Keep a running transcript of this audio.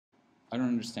I don't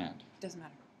understand. Doesn't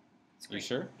matter. It's Are you great.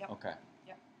 sure? Yep. Okay.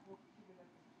 Yep. We'll keep it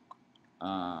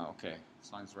open. Okay.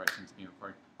 As long as the right thing's being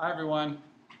recorded. Hi, everyone.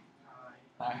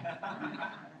 Hi.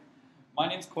 My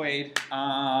name's Quaid.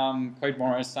 Quaid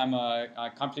Morris. I'm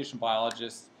a computational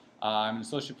biologist. I'm an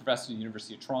associate professor at the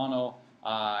University of Toronto.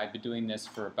 I've been doing this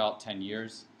for about 10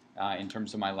 years in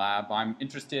terms of my lab. I'm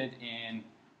interested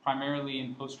primarily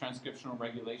in post-transcriptional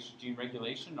regulation, gene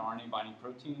regulation, RNA binding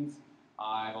proteins.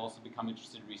 I've also become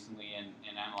interested recently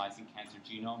in analyzing cancer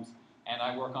genomes, and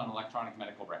I work on electronic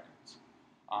medical records.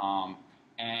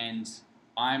 And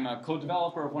I'm a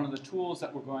co-developer of one of the tools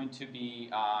that we're going to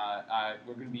be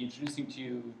introducing to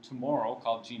you tomorrow,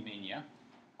 called Gene Mania.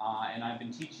 And I've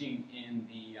been teaching in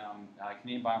the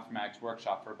Canadian Bioinformatics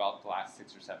Workshop for about the last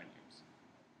 6 or 7 years.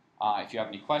 If you have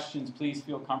any questions, please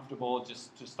feel comfortable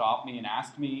just to stop me and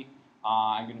ask me.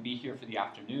 I'm going to be here for the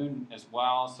afternoon as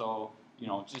well, so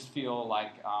just feel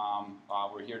like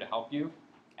we're here to help you.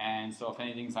 And so if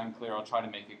anything's unclear, I'll try to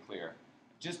make it clear.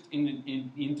 Just in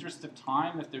the interest of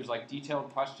time, if there's like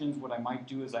detailed questions, what I might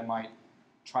do is I might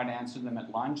try to answer them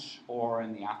at lunch or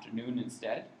in the afternoon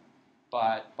instead.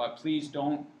 But please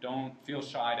don't feel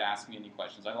shy to ask me any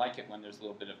questions. I like it when there's a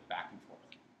little bit of back and forth.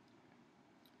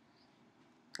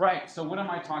 Right, so what am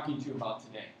I talking to you about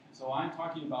today? So I'm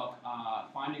talking about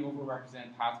finding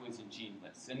overrepresented pathways in gene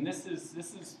lists. And this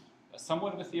is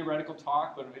somewhat of a theoretical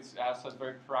talk, but it also has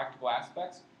very practical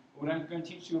aspects. What I'm going to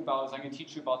teach you about is I'm going to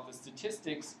teach you about the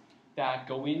statistics that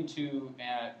go into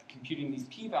computing these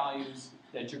p-values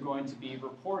that you're going to be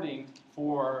reporting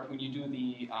for when you do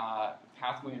the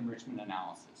pathway enrichment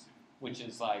analysis, which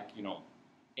is like, an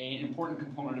important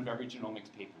component of every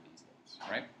genomics paper these days,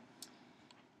 right?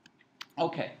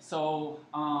 Okay, so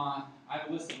I have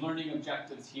a list of learning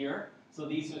objectives here. So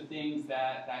these are things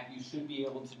that you should be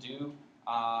able to do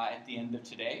at the end of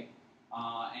today.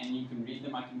 And you can read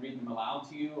them. I can read them aloud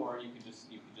to you, or you could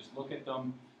just look at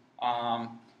them.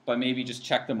 But maybe just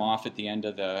check them off at the end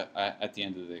of the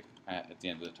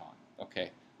talk.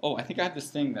 Okay. Oh, I think I have this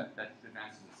thing that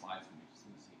advances the slides for me. Just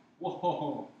let me see.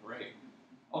 Whoa, great.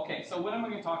 Okay, so what am I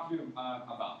going to talk to you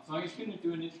about? So I'm just going to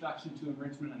do an introduction to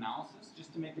enrichment analysis,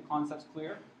 just to make the concepts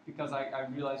clear, because I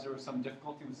realized there was some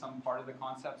difficulty with some part of the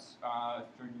concepts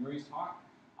during Yuri's talk.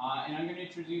 And I'm going to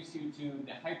introduce you to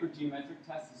the hypergeometric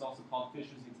test. It's also called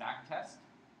Fisher's exact test.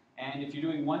 And if you're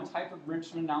doing one type of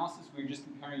enrichment analysis, where you're just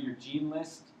comparing your gene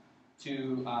list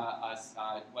to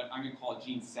what I'm going to call a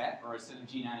gene set, or a set of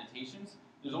gene annotations,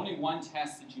 there's only one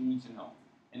test that you need to know.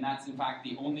 And that's, in fact,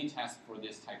 the only test for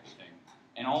this type of thing.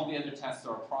 And all the other tests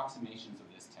are approximations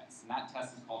of this test. And that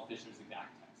test is called Fisher's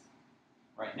exact test.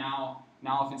 Right now,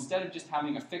 if instead of just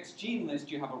having a fixed gene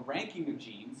list, you have a ranking of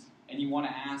genes, and you want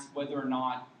to ask whether or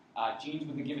not genes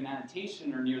with a given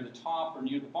annotation are near the top or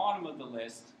near the bottom of the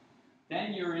list,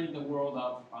 then you're in the world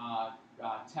of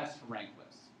tests for rank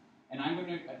lists. And I'm going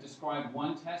to describe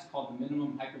one test called the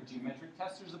minimum hypergeometric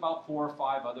test. There's about 4 or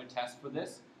 5 other tests for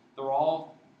this. They're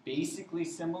all basically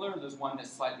similar. There's one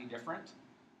that's slightly different.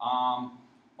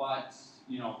 But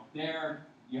there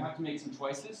you have to make some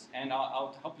choices, and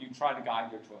I'll help you try to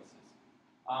guide your choices.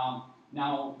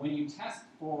 Now, when you test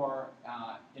for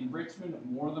enrichment of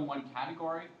more than one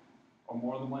category or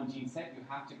more than one gene set, you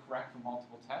have to correct for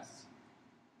multiple tests.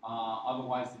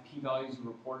 Otherwise, the p-values you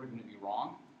report are going to be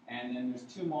wrong. And then there's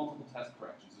 2 multiple test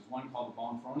corrections. There's one called the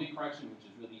Bonferroni correction, which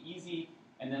is really easy.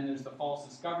 And then there's the false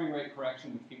discovery rate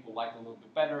correction, which people like a little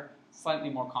bit better. Slightly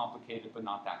more complicated, but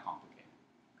not that complicated.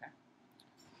 Okay.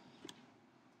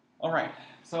 All right.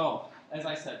 So, as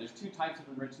I said, there's 2 types of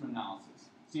enrichment analysis.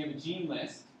 So you have a gene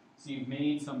list. So you've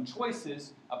made some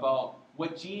choices about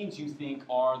what genes you think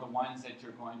are the ones that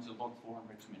you're going to look for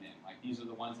enrichment in. Like, these are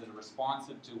the ones that are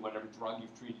responsive to whatever drug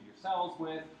you've treated your cells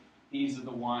with. These are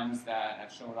the ones that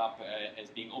have shown up as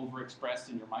being overexpressed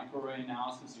in your microarray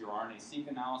analysis, your RNA-seq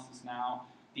analysis now.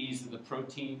 These are the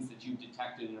proteins that you've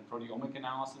detected in a proteomic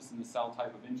analysis in the cell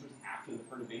type of interest after the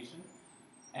perturbation.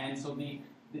 And so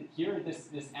here, this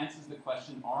answers the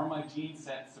question, are my gene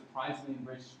sets surprisingly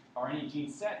enriched, are any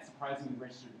gene sets surprisingly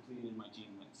enriched or depleted in my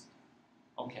gene list?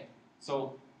 Okay,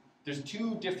 so there's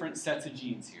 2 different sets of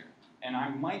genes here. And I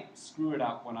might screw it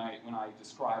up when I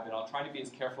describe it. I'll try to be as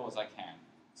careful as I can.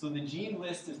 So the gene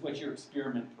list is what your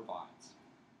experiment provides,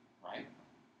 right?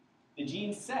 The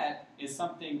gene set is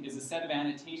a set of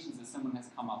annotations that someone has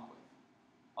come up with.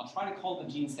 I'll try to call the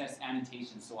gene sets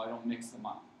annotations so I don't mix them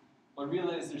up. But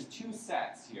realize there's 2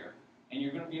 sets here, and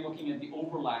you're going to be looking at the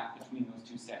overlap between those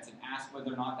 2 sets and ask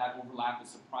whether or not that overlap is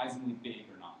surprisingly big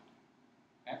or not.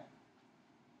 Okay?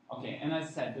 Okay, and as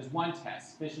I said, there's one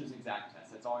test, Fisher's exact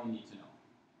test. That's all you need to know.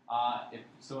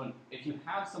 If you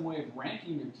have some way of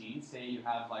ranking your genes, say you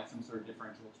have like some sort of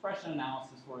differential expression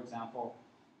analysis, for example,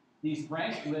 these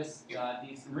ranked lists,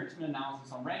 these enrichment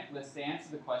analysis on ranked lists, they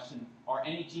answer the question, are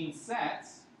any gene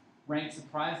sets ranked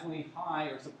surprisingly high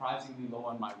or surprisingly low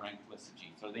on my ranked list of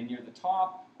genes? Are they near the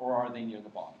top or are they near the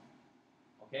bottom?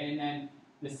 Okay, and then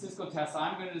the Cisco test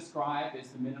I'm going to describe is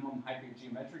the minimum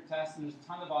hypergeometric test, and there's a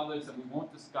ton of others that we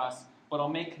won't discuss, but I'll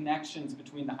make connections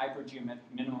between the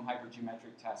minimum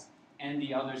hypergeometric test and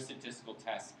the other statistical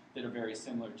tests that are very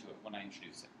similar to it when I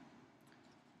introduce it.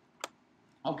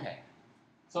 Okay,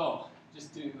 so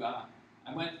just to,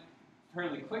 I went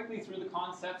fairly quickly through the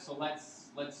concepts, so let's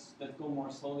go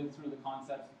more slowly through the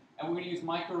concepts. And we're going to use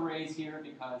microarrays here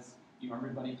because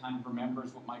everybody kind of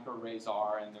remembers what microarrays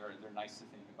are, and they're nice to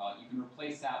think about. You can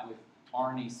replace that with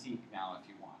RNA-seq now if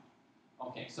you want.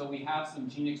 Okay, so we have some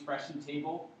gene expression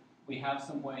table. We have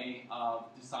some way of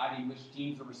deciding which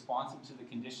genes are responsive to the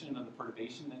condition of the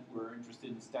perturbation that we're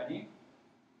interested in studying.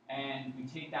 And we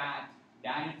take that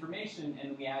information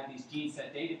and we add these gene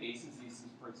set databases. This is,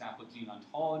 for example, gene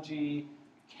ontology,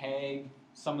 KEGG,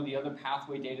 some of the other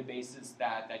pathway databases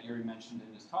that Yuri mentioned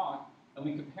in his talk. And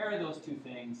we compare those two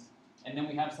things, and then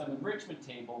we have some enrichment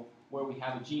table where we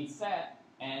have a gene set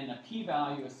and a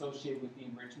p-value associated with the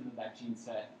enrichment of that gene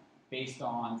set based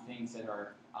on things that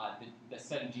are the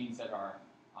set of genes that are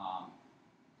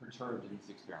perturbed in this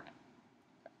experiment.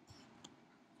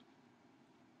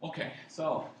 Okay,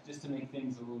 so just to make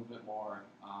things a little bit more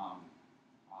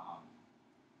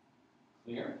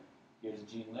clear, here's a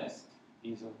gene list.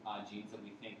 These are genes that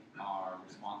we think are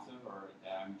responsive or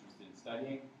that I'm interested in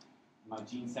studying. My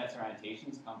gene sets or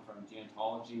annotations come from gene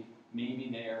ontology. Maybe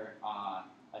they're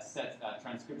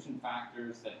transcription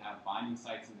factors that have binding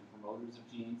sites in the promoters of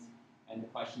genes. And the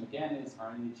question again is,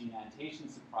 are any of the gene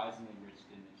annotations surprisingly enriched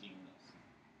in the gene list?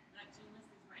 That gene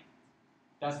list is ranked.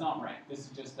 That's not ranked. This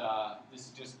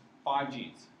is just 5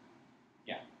 genes.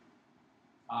 Yeah.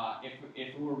 If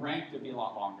it were ranked, it'd be a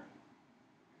lot longer.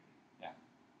 Yeah.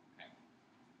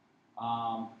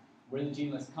 Okay. Where the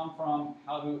gene lists come from,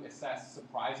 how to assess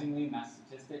surprisingly in math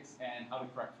statistics, and how to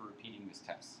correct for repeating this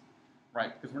test.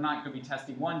 Right? Because we're not going to be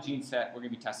testing one gene set. We're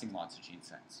going to be testing lots of gene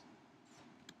sets.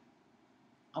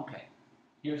 Okay.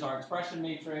 Here's our expression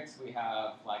matrix. We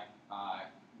have like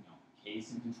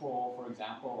case and control, for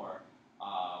example, or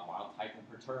wild type and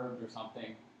perturbed or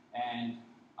something. And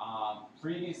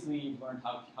previously, you've learned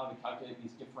how to calculate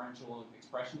these differential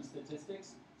expression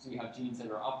statistics. So you have genes that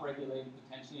are upregulated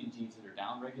potentially and genes that are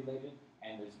downregulated.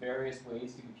 And there's various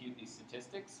ways to compute these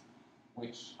statistics,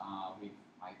 which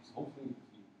hopefully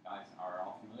you guys are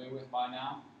all familiar with by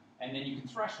now. And then you can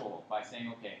threshold by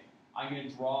saying, okay, I'm going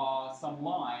to draw some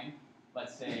line,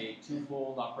 let's say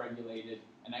twofold upregulated,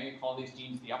 and I'm going to call these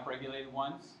genes the upregulated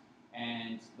ones,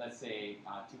 and let's say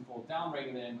twofold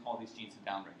downregulated and call these genes the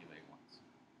downregulated ones.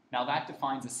 Now that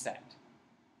defines a set.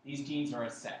 These genes are a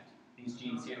set. These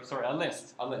genes here, sorry, a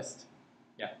list.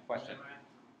 Yeah, question.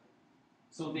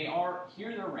 So they are,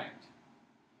 here they're ranked.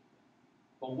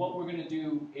 But what we're going to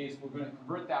do is we're going to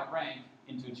convert that rank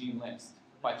into a gene list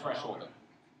by thresholding.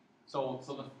 So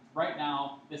right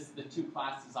now, this is the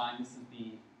 2-class design.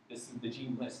 This is the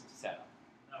gene list setup.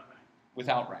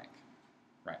 Without rank.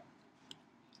 Right.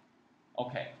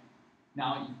 Okay.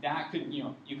 Now that could,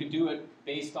 you could do it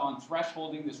based on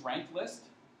thresholding this ranked list.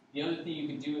 The other thing you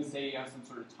can do is say you have some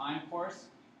sort of time course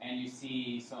and you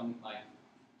see some like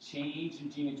change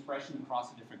in gene expression across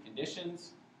the different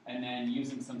conditions, and then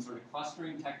using some sort of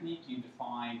clustering technique, you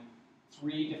define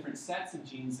 3 different sets of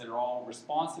genes that are all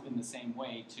responsive in the same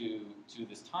way to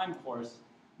this time course.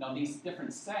 Now these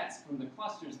different sets from the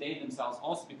clusters, they themselves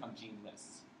also become gene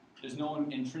lists. There's no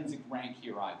intrinsic rank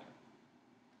here either.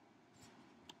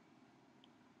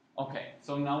 Okay,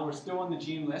 so now we're still in the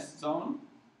gene list zone.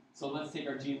 So let's take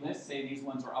our gene list, say these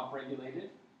ones are upregulated.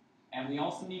 And we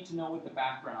also need to know what the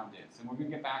background is. And we're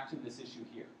going to get back to this issue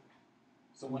here.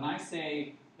 So when I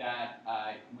say that,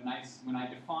 when I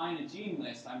define a gene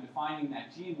list, I'm defining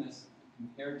that gene list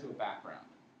compared to a background.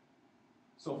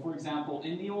 So for example,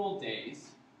 in the old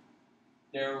days,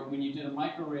 when you did a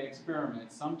microarray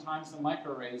experiment, sometimes the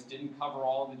microarrays didn't cover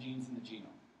all the genes in the genome.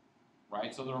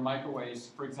 Right? So there were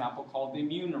microarrays, for example, called the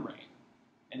immune array.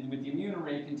 And what the immune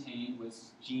array contained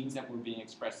was genes that were being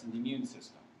expressed in the immune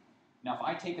system. Now, if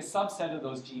I take a subset of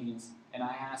those genes and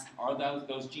I ask, are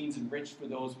those genes enriched for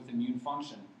those with immune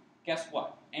function? Guess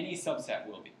what? Any subset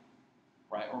will be,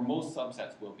 right? Or most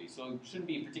subsets will be. So it shouldn't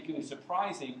be particularly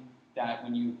surprising that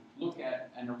when you look at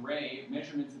an array of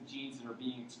measurements of genes that are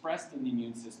being expressed in the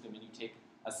immune system and you take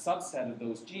a subset of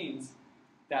those genes,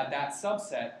 that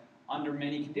subset, under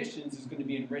many conditions, is going to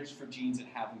be enriched for genes that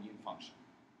have immune function.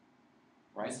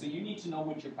 right? So you need to know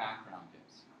what your background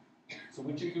is. So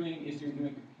what you're doing is you're doing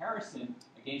a comparison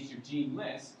against your gene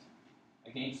list,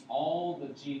 against all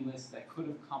the gene lists that could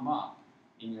have come up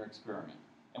in your experiment.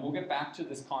 And we'll get back to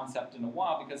this concept in a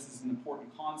while because this is an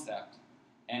important concept.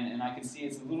 And I can see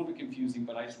it's a little bit confusing,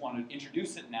 but I just want to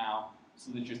introduce it now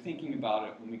so that you're thinking about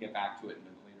it when we get back to it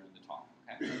later in the talk.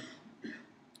 Okay?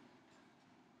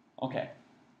 Okay.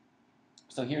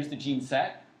 So here's the gene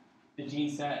set. The gene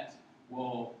set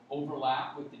will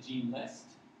overlap with the gene list.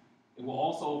 It will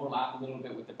also overlap a little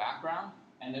bit with the background.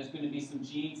 And there's going to be some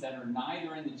genes that are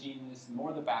neither in the gene list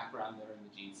nor the background that are in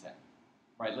the gene set.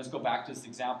 Right, let's go back to this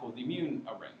example of the immune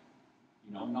array.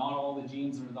 You know, not all the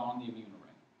genes are on the immune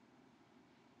array.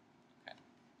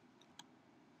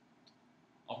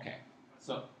 Okay. Okay.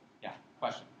 So, yeah,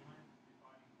 question.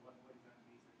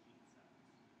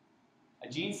 A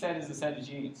gene set is a set of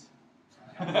genes.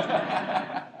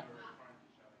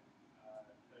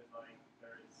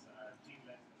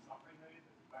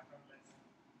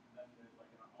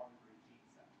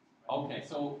 Okay,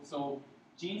 so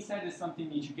gene set is something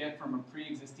that you get from a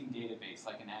pre-existing database,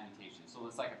 like an annotation. So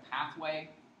it's like a pathway,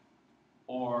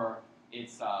 or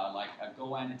it's like a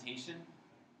Go annotation.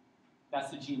 That's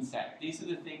the gene set. These are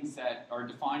the things that are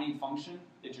defining function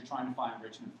that you're trying to find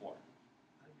enrichment for.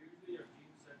 And usually your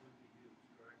gene set would be huge,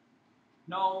 correct?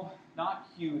 No, not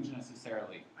huge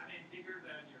necessarily. I mean, bigger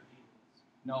than your gene list.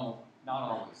 No, not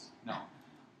always. No.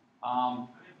 I mean,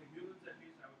 for humans at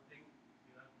least, I would think,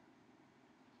 you know,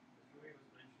 as Quaid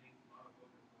was mentioning, a lot of book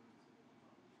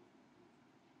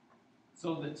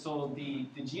components. So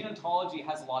the gene ontology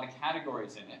has a lot of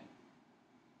categories in it,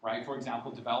 right? For example,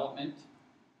 development,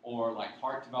 or like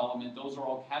heart development, those are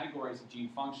all categories of gene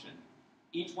function.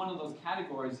 Each one of those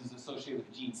categories is associated with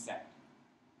a gene set.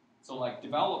 So like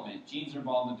development, genes are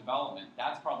involved in development,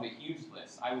 that's probably a huge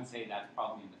list. I would say that's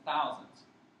probably in the thousands.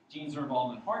 Genes are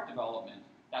involved in heart development,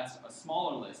 that's a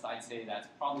smaller list. I'd say that's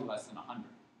probably less than 100,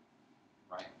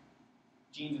 right?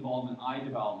 Genes involved in eye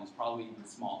development is probably even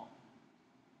smaller,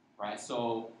 right?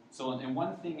 And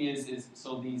one thing is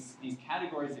so these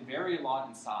categories, they vary a lot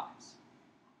in size.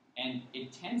 And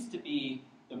it tends to be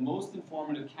the most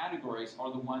informative categories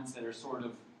are the ones that are sort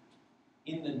of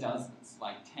in the dozens,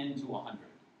 like 10 to 100,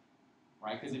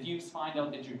 right? Because if you find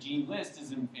out that your gene list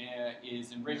is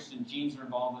enriched and genes are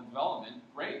involved in development,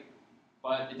 great.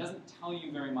 But it doesn't tell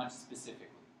you very much specifically.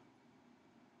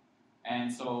 And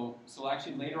so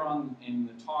actually later on in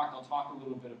the talk, I'll talk a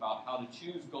little bit about how to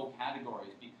choose Go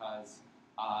categories because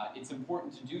it's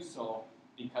important to do so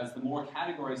because the more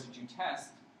categories that you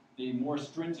test, the more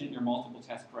stringent your multiple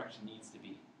test correction needs to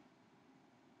be.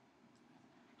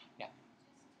 Yeah?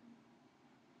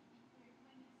 Just to be clear,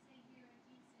 when you say here a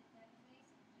gene set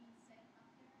database, a gene set up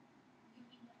there, you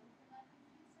mean the overlapping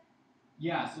gene set?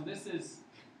 Yeah, so this is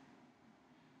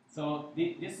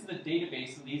a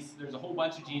database. So there's a whole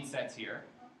bunch of gene sets here,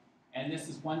 and this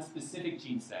is one specific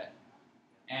gene set.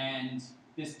 And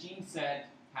this gene set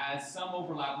has some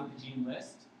overlap with the gene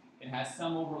list. It has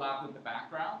some overlap with the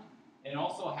background. It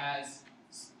also has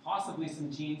possibly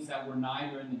some genes that were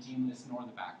neither in the gene list nor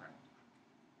the background.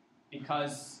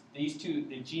 Because these two,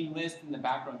 the gene list and the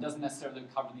background, doesn't necessarily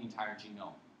cover the entire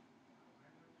genome.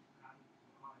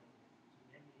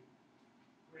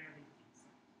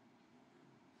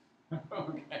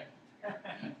 Okay.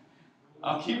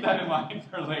 I'll keep that in mind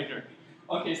for later.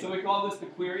 Okay, so we call this the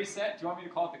query set. Do you want me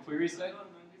to call it the query set? No,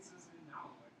 this is now.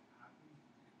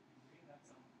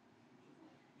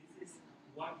 This is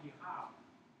what you have.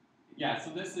 Yeah,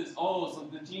 so this is, so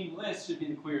the gene list should be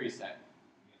the query set.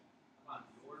 About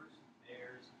yours,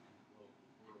 theirs,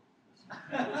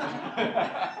 and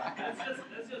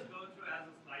let's just go through as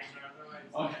a slicer,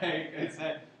 otherwise. Okay, it's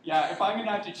yeah. If I'm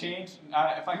gonna have to change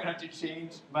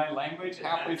my language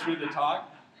halfway through the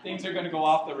talk, things are gonna go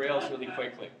off the rails really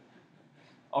quickly.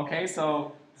 Okay,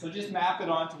 so just map it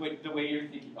onto the way you're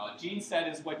thinking about it. Gene set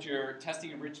is what you're testing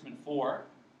enrichment for.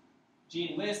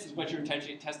 Gene list is what you're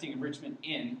testing enrichment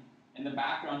in. And the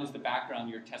background is the background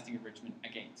you're testing enrichment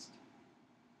against.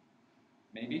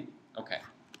 Maybe? Okay.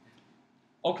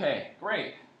 Okay,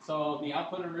 great. So the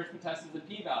output enrichment test is a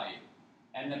p-value.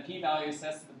 And the p-value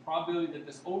assesses the probability that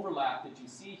this overlap that you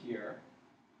see here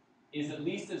is at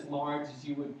least as large as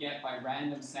you would get by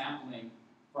random sampling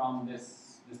from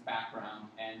this background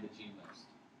and the gene list.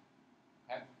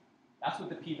 Okay? That's what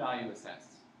the p-value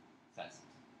assesses.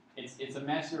 It's a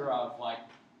measure of like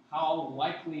how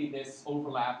likely this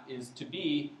overlap is to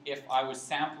be if I was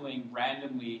sampling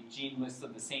randomly gene lists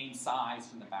of the same size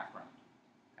from the background.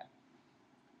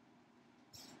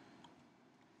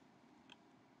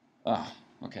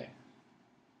 Okay.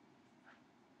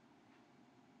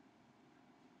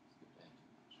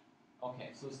 Okay,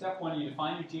 so step 1, you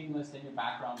define your gene list and your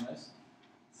background list.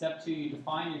 Step 2, you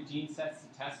define your gene sets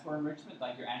to test for enrichment,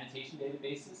 like your annotation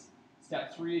databases.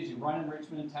 Step 3 is you run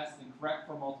enrichment and tests and correct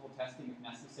for multiple testing if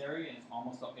necessary, and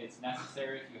it's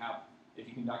necessary if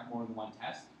you conduct more than one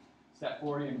test. Step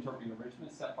 4, you interpret your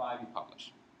enrichment. Step 5, you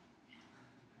publish.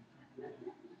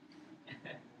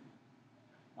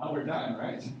 Now we're done,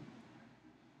 right?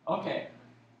 Okay.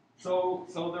 So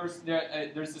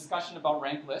there's discussion about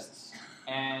ranked lists,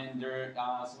 and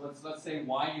so let's say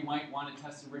why you might want to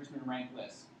test enrichment and ranked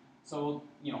lists. So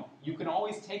you can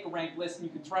always take a ranked list and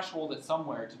you can threshold it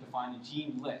somewhere to define a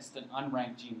gene list, an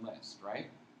unranked gene list, right?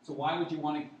 So why would you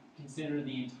want to consider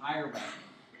the entire ranking?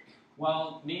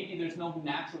 Well, maybe there's no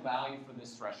natural value for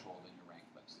this threshold in your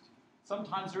ranked list.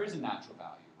 Sometimes there is a natural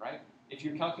value, right? If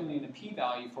you're calculating a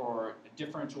p-value for a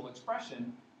differential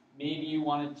expression, maybe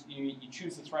you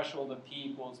choose the threshold of p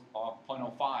equals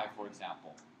 0.05, for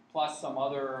example, plus some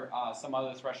other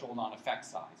threshold on effect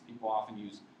size. People often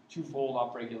use 2-fold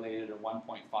upregulated or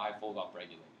 1.5-fold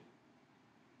upregulated.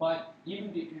 But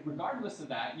regardless of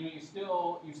that, you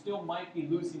still might be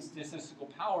losing statistical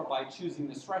power by choosing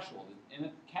this threshold, and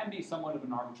it can be somewhat of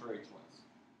an arbitrary choice.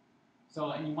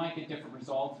 So, and you might get different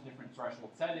results at different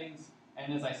threshold settings,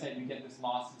 and as I said, you get this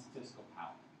loss in statistical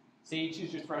power. Say you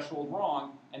choose your threshold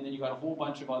wrong, and then you got a whole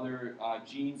bunch of other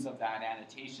genes of that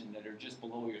annotation that are just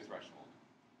below your threshold.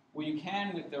 Well, you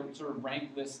can, with the sort of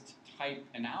ranked list type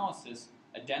analysis,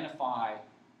 identify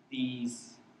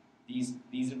these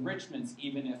enrichments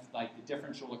even if like the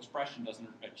differential expression doesn't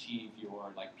achieve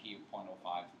your like p of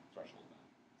 0.05 threshold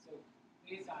value. So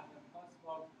these are the first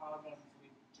world problems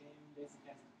with gene list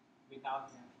test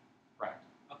without ranking. Right.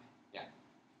 Okay. Yeah.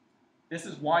 This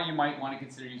is why you might want to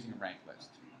consider using a ranked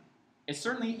list. It's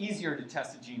certainly easier to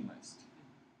test a gene list.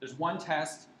 There's one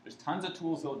test. There's tons of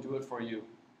tools that'll do it for you.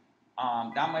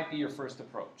 That might be your first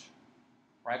approach,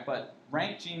 right? But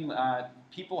ranked gene,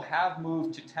 people have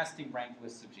moved to testing ranked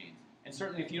lists of genes. And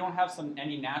certainly if you don't have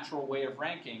any natural way of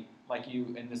ranking, like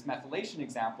you in this methylation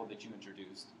example that you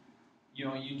introduced,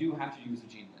 you do have to use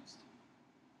a gene list.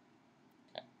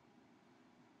 Okay.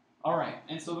 All right,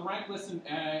 and so the ranked list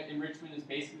enrichment is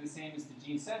basically the same as the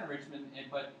gene set enrichment,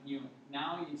 but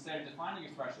now instead of defining a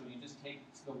threshold, you just take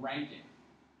the ranking.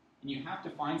 And you have to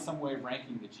find some way of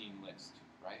ranking the gene list,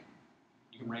 right?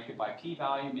 You can rank it by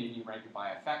p-value, maybe you rank it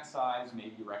by effect size,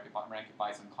 maybe you rank it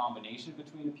by some combination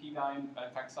between the p-value and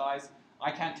effect size.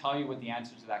 I can't tell you what the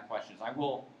answer to that question is. I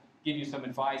will give you some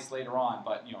advice later on,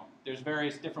 but there's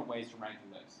various different ways to rank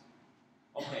the list.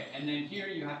 Okay, and then here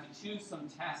you have to choose some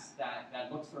tests that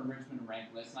looks for enrichment and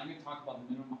ranked lists. And I'm going to talk about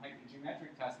the minimum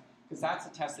hypergeometric test because that's a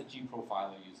test that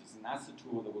GProfiler uses, and that's the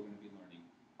tool that we're going to be learning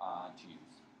to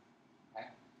use. Okay?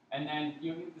 And then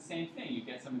you get the same thing. You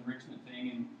get some enrichment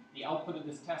thing, and the output of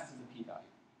this test is a p-value.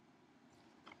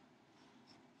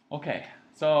 Okay,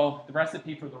 so the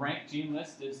recipe for the ranked gene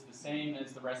list is the same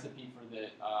as the recipe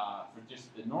for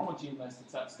just the normal gene list,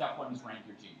 except step 1 is rank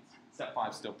your genes. Step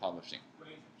 5 is still publishing.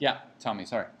 Yeah, tell me,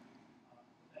 sorry.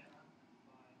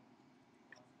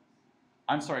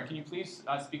 I'm sorry, can you please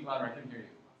speak louder? I couldn't hear you.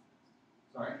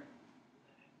 Sorry?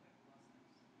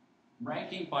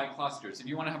 Ranking by clusters. If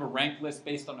you want to have a ranked list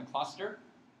based on a cluster,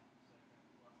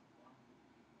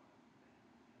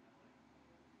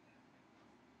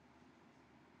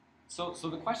 so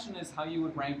the question is how you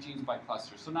would rank genes by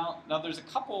cluster. So now there's a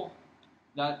couple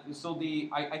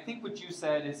I think what you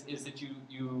said is that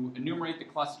you enumerate the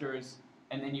clusters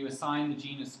and then you assign the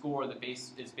gene a score that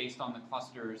is based on the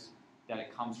clusters that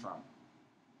it comes from.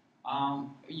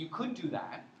 You could do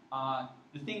that.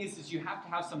 The thing is you have to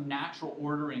have some natural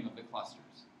ordering of the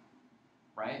clusters,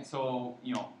 right? So,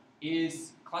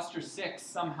 is cluster 6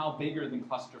 somehow bigger than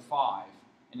cluster 5?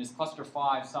 And is cluster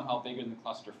 5 somehow bigger than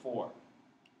cluster 4?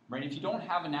 Right? If you don't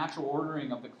have a natural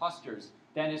ordering of the clusters,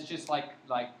 then it's just like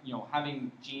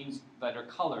having genes that are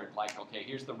colored. Like, okay,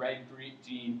 here's the red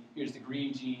gene, here's the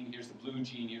green gene, here's the blue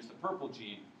gene, here's the purple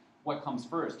gene. What comes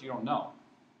first? You don't know.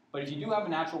 But if you do have a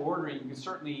natural ordering, you can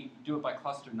certainly do it by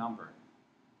cluster number.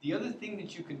 The other thing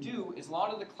that you can do is a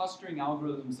lot of the clustering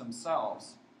algorithms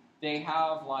themselves, they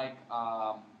have like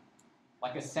a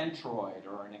centroid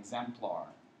or an exemplar.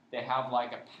 They have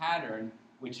like a pattern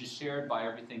which is shared by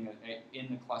everything in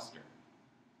the cluster.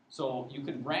 So you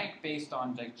could rank based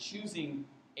on like choosing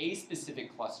a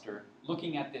specific cluster,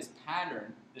 looking at this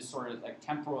pattern, this sort of like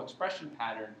temporal expression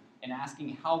pattern, and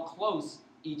asking how close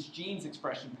each gene's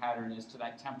expression pattern is to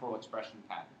that temporal expression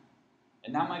pattern.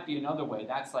 And that might be another way.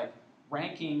 That's like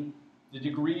ranking the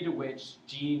degree to which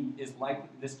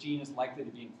this gene is likely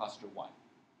to be in cluster 1.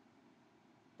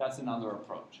 That's another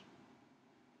approach.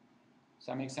 Does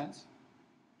that make sense?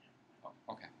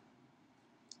 Oh, okay.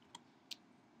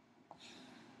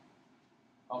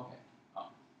 Okay. Oh.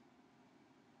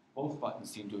 Both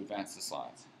buttons seem to advance the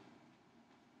slides.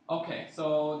 Okay,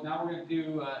 so now we're going to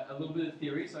do a little bit of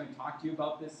theory. So I'm going to talk to you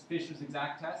about this Fisher's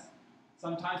exact test.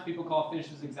 Sometimes people call it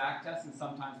Fisher's exact test, and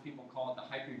sometimes people call it the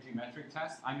hypergeometric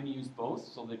test. I'm going to use both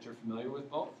so that you're familiar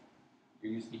with both.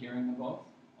 You're used to hearing them both.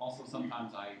 Also,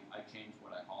 sometimes I change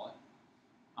what I call it.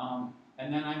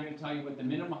 And then I'm going to tell you what the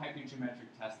minimum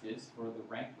hypergeometric test is for the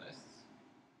ranked lists.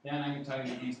 Then I'm going to tell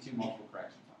you what these two multiple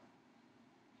corrections are.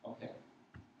 Okay.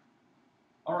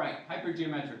 All right,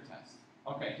 hypergeometric test.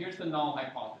 Okay, here's the null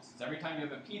hypothesis. Every time you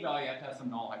have a p-value, you have to have some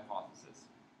null hypothesis.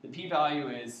 The p-value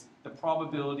is the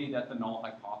probability that the null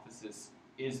hypothesis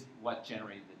is what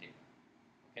generated the data.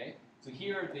 Okay, so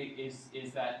here is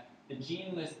that the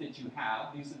gene list that you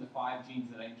have, these are the 5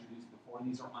 genes that I introduced before,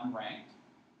 these are unranked,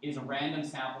 is a random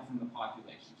sample from the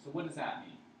population. So what does that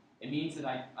mean? It means that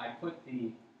I put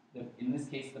in this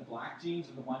case, the black genes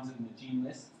are the ones in the gene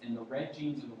list, and the red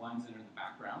genes are the ones that are in the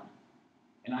background.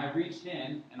 And I reached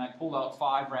in and I pulled out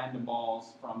 5 random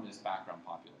balls from this background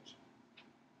population.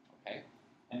 Okay?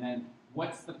 And then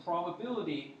what's the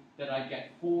probability that I get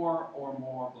 4 or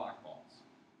more black balls?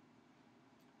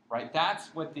 Right? That's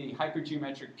what the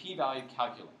hypergeometric p-value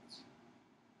calculates.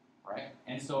 Right?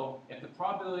 And so if the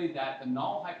probability that the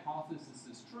null hypothesis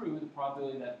is true, the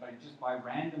probability that by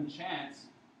random chance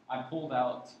I pulled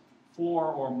out 4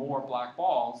 or more black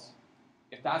balls,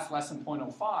 if that's less than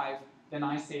 0.05, then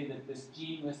I say that this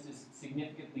gene list is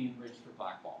significantly enriched for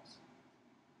black balls.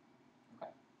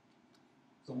 Okay.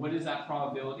 So what is that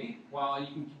probability? Well, you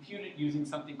can compute it using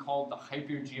something called the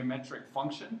hypergeometric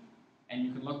function, and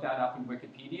you can look that up in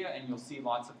Wikipedia, and you'll see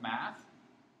lots of math.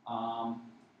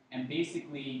 And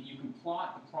basically, you can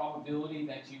plot the probability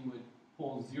that you would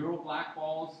pull 0 black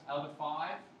balls out of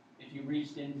 5 if you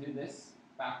reached into this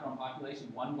background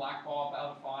population. 1 black ball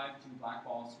out of 5, 2 black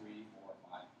balls, 3, 4,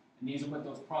 5. And these are what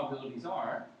those probabilities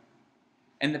are.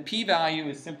 And the p-value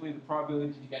is simply the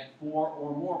probability to get 4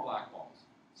 or more black balls.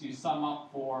 So you sum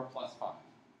up 4 plus 5.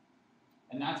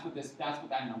 And that's what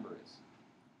that number is.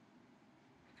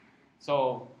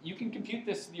 So you can compute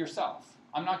this yourself.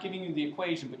 I'm not giving you the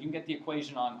equation, but you can get the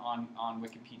equation on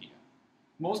Wikipedia.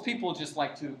 Most people just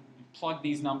like to plug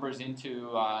these numbers into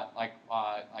like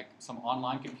some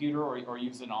online computer or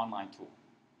use an online tool.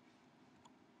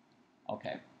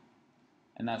 Okay.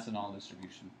 And that's the null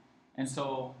distribution. And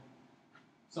so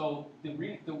the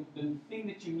thing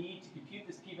that you need to compute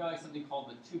this p-value is something called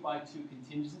the 2x2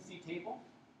 contingency table.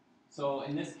 So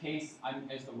in this case,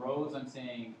 as the rows, I'm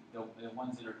saying the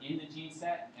ones that are in the gene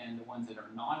set and the ones that are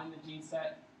not in the gene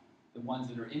set, the ones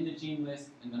that are in the gene list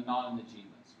and the not in the gene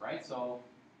list, right? So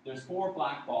there's 4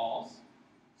 black balls.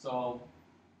 So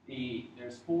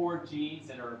there's 4 genes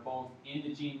that are both in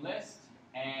the gene list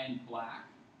and black.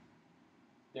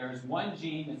 There's 1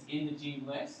 gene that's in the gene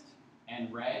list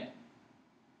and red.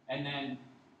 And then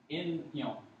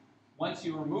once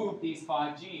you remove these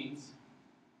 5 genes,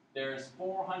 there's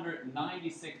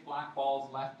 496 black balls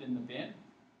left in the bin,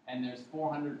 and there's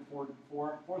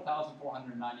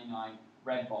 4,499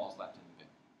 red balls left in the bin.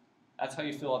 That's how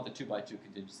you fill out the 2x2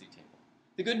 contingency table.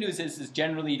 The good news is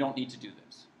generally you don't need to do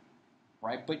this,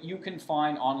 right? But you can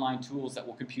find online tools that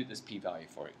will compute this p-value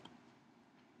for you.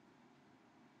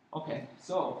 Okay,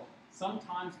 so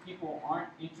sometimes people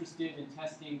aren't interested in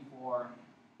testing for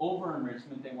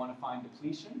over-enrichment. They want to find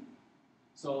depletion.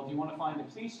 So if you want to find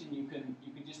depletion, you can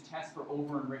just test for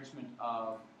over-enrichment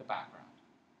of the background.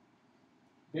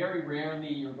 Very rarely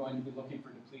you're going to be looking for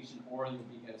depletion, or you'll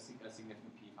get a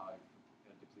significant p-value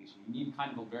for depletion. You need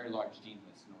kind of a very large gene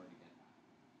list in order to get that.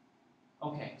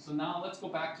 Okay, so now let's go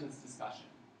back to this discussion.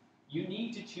 You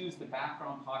need to choose the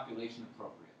background population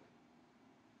appropriately.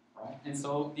 Right? And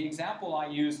so the example I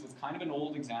used was kind of an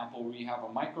old example where you have a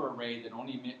microarray that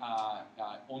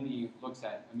only looks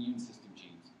at immune system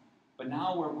genes. But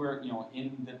now we're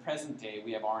in the present day,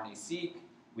 we have RNA-seq,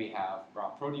 we have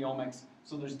proteomics.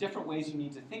 So there's different ways you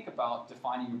need to think about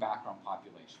defining your background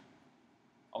population.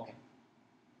 Okay.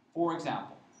 For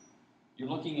example, you're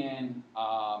looking in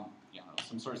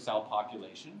some sort of cell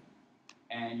population,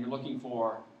 and you're looking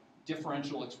for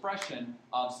differential expression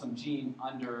of some gene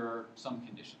under some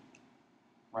condition.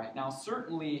 Right? Now,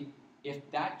 certainly, if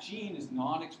that gene is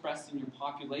not expressed in your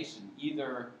population,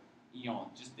 either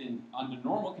just under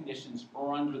normal conditions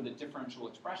or under the differential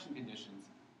expression conditions,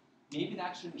 maybe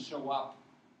that shouldn't show up.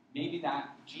 Maybe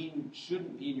that gene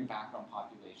shouldn't be in your background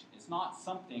population. It's not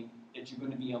something that you're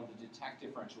going to be able to detect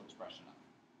differential expression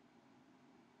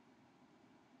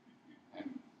of. Okay.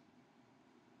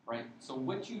 Right? So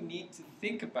what you need to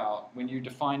think about when you're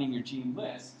defining your gene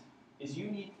list is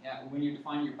when you're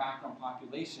defining your background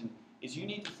population, is you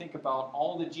need to think about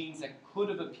all the genes that could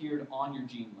have appeared on your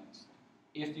gene list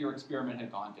if your experiment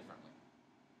had gone differently,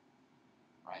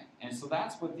 right? And so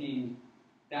that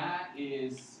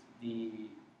is the,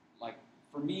 like,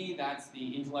 for me, that's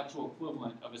the intellectual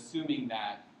equivalent of assuming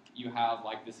that you have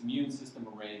like this immune system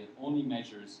array that only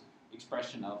measures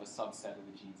expression of a subset of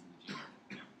the genes in the genome.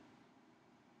 Okay.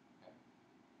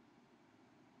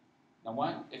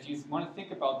 Now, if you want to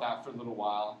think about that for a little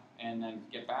while and then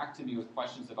get back to me with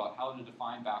questions about how to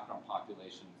define background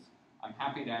populations, I'm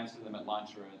happy to answer them at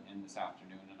lunch or in this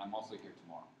afternoon, and I'm also here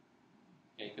tomorrow.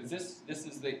 Okay, because this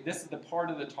is the part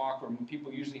of the talk where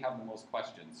people usually have the most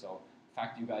questions. So the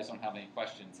fact you guys don't have any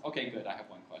questions, okay, good. I have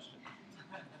one question. So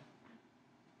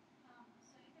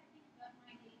if I think about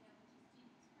my data, which is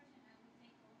gene expression, I would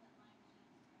take all the Lyme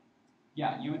genes, right?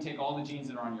 Yeah, you would take all the genes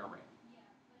that are on your array. Yeah,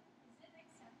 but is it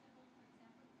acceptable, for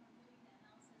example, if I'm doing the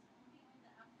analysis only on the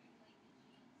upregulated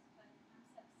genes, but I'm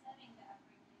subsetting the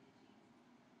upregulated genes,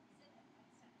 is it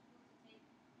acceptable to take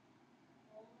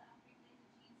all the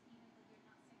upregulated genes even though they're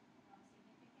not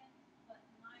significant, but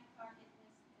my target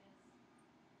list is,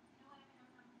 you know what I mean?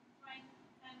 I'm trying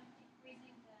kind of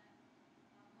decreasing the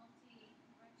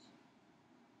multi-enrichment.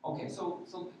 Okay, so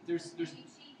there's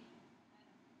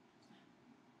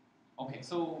okay,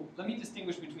 so let me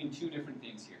distinguish between two different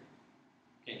things here.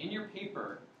 Okay, in your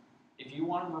paper, if you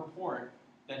want to report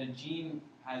that a gene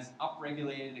has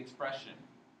upregulated expression,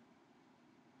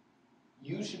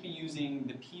 you should be using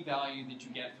the p-value that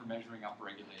you get for measuring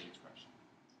upregulated expression.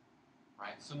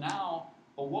 Right? So now,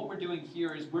 but what we're doing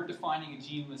here is we're defining a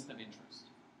gene list of interest.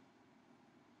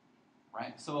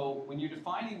 Right? So when you're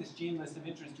defining this gene list of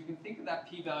interest, you can think of that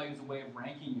p-value as a way of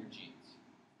ranking your genes,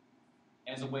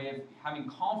 as a way of having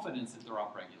confidence that they're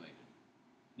upregulated.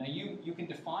 Now you can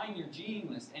define your gene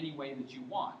list any way that you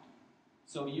want.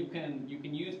 So you can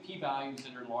use p-values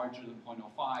that are larger than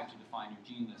 0.05 to define your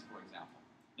gene list, for example.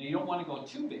 Now you don't want to go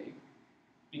too big,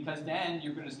 because then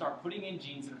you're going to start putting in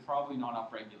genes that are probably not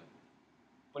upregulated.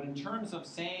 But in terms of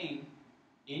saying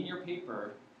in your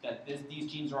paper that these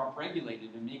genes are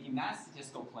upregulated and making that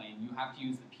statistical claim, you have to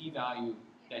use the p-value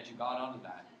that you got out of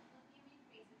that. Let me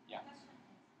rephrase it. Yeah. My question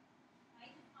is,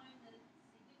 I define the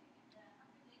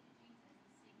upregulated genes as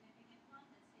a significant one,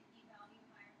 let's say p-value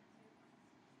higher than 0.6,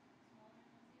 smaller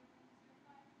than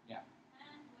 0.05. Yeah.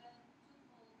 And with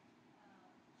twofold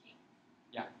change.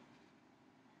 Yeah.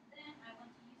 And then I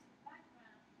want to use the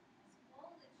background as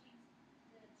all the genes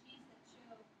that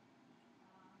show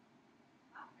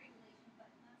upregulation but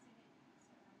not significant.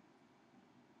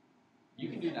 You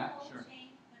can do that, Whole sure.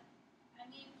 chain, but I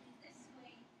mean, in this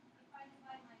way, if I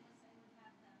divide my list, I would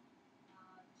have the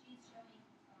genes showing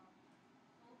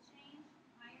fold change,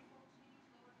 higher fold change,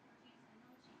 lower fold change, and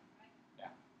no change, right?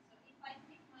 Yeah. So if I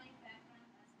pick my background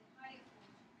as the higher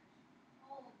fold change,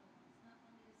 all of the ones, not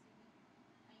only the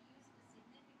significant, I use the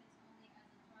significance only as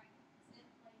a target. Is it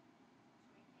like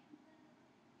tricking the,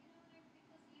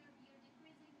 because you're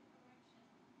decreasing the correction?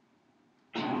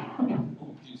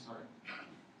 Oh, geez, sorry.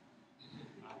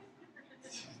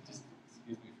 Just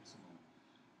excuse me for some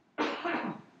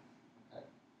moment. Okay.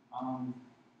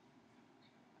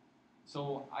 So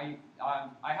I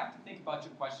have to think about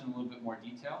your question in a little bit more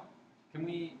detail. Can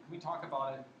we talk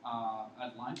about it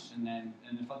at lunch, and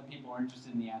if other people are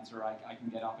interested in the answer, I can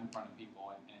get up in front of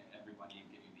people and everybody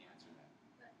and give you the answer then.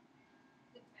 But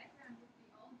the background would be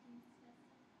all genes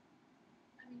tested.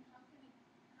 I mean, how can,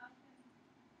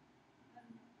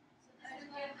 so this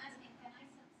is why I'm asking, can I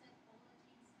subset all the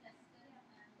genes tested?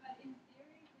 Yeah, but in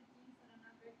theory, the genes that are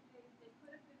not regulated, they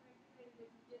could have been regulated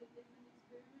if you did a different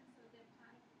experiment, so they're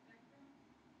part of the background.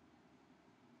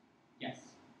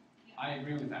 Yes, I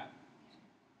agree with that.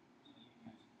 So you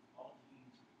use all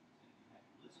genes, and you have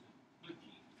a list of good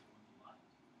genes, the ones you like.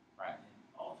 Right. And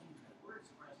all genes that were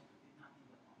expressed but did not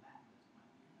end up on that list might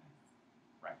be in that.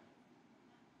 Right.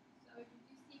 So if you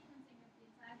do sequencing of the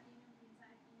entire genome is your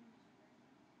background.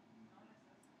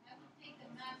 I would take the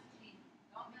map gene,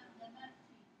 the map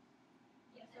gene.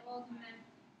 Yeah, so all the men.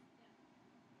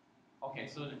 Okay,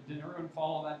 so did everyone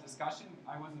follow that discussion?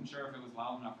 I wasn't sure if it was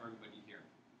loud enough for everybody to hear.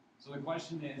 So the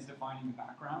question is defining the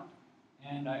background,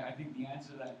 and I think the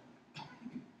answer that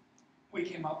we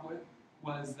came up with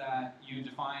was that you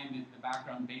define the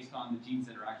background based on the genes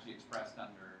that are actually expressed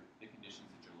under the conditions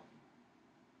that you're looking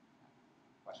at.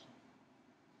 Question?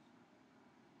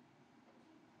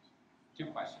 Two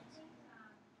questions. The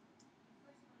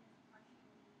first one is partially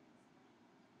explained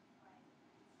by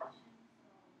the discussion.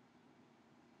 So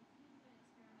if you do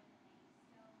an experiment in a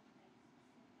cell-type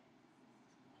specific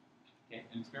system, Okay,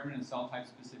 an experiment in a cell-type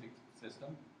specific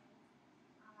system.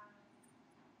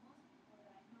 most people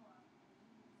that I know of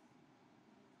use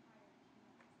the entire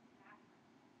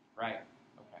Right.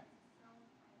 Okay. cell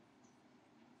type specific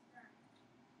experiment,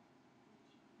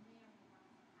 which may or may not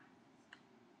have access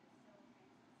to the cell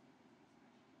type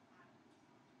specific expression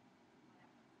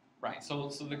patterns, whatever. Right.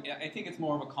 I think it's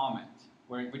more of a comment.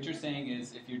 Where what you're saying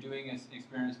is, if you're doing an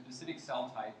experiment specific cell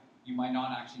type, you might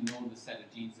not actually know the set of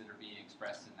genes that are being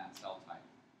expressed in that cell type.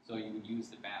 So you would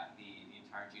use the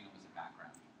entire genome as a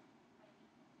background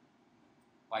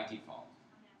by default.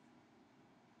 I'm asking.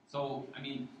 So I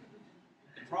mean,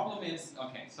 the problem is,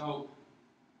 okay, so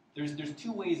there's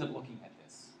two ways of looking at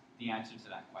this, the answer to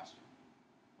that question.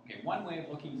 Okay, one way of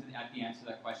looking at the answer to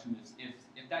that question is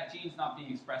if that gene's not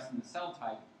being expressed in the cell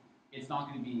type, it's not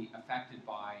going to be affected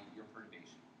by your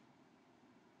perturbation.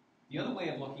 The other way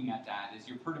of looking at that is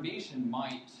your perturbation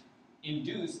might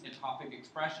induce ectopic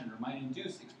expression or might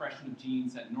induce expression of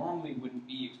genes that normally wouldn't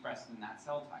be expressed in that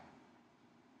cell type.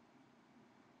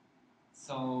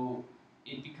 So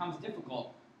it becomes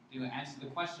difficult to answer the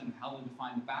question of how to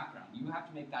define the background. You have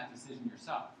to make that decision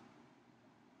yourself,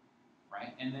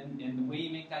 right? And the way you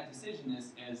make that decision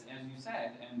is, as you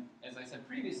said, and as I said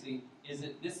previously, is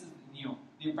that this is,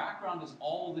 the background is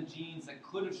all the genes that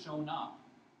could have shown up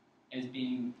as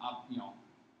being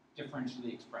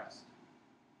differentially expressed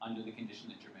under the condition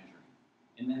that you're measuring.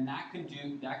 And then that could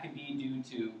be due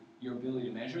to your ability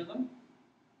to measure them,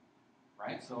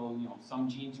 right? So, some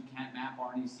genes you can't map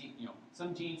RNA-seq,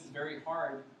 some genes is very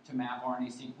hard to map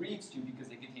RNA-seq reads to because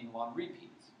they contain a lot of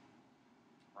repeats,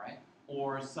 right?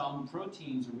 Or some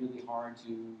proteins are really hard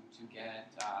to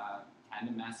get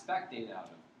tandem mass spec data out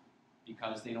of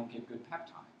because they don't give good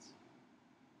peptides.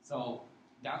 So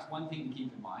that's one thing to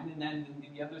keep in mind. And then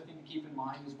the other thing to keep in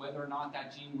mind is whether or not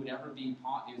that gene would ever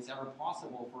it's ever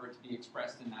possible for it to be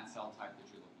expressed in that cell type that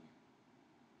you're looking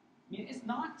at. I mean, it's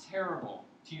not terrible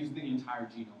to use the entire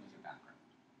genome as your background.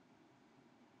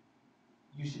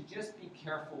 You should just be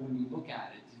careful when you look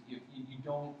at it. You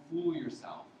don't fool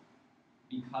yourself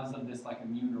because of this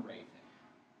immune array thing,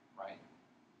 right?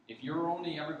 If you're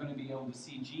only ever going to be able to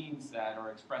see genes that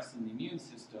are expressed in the immune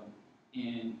system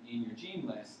in your gene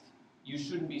list, you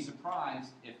shouldn't be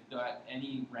surprised if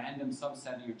any random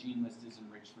subset of your gene list is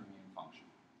enriched for immune function.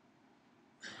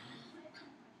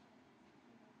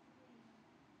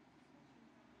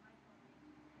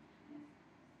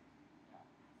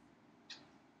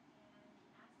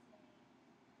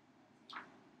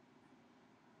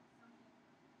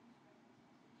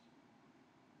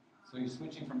 So you're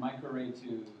switching from microarray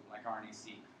to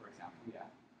RNA-seq, for example, yeah.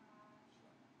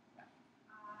 Yeah.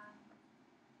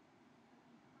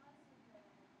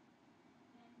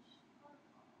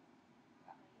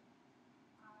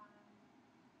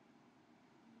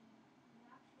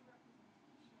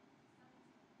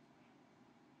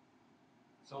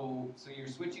 So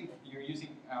you're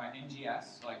using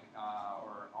NGS,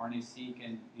 or RNA-seq,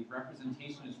 and the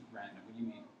representation is random. What do you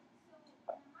mean?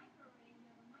 So in a microarray,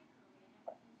 you have a microarray and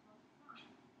everything's well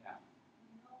defined. Yeah.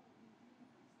 You know what your universe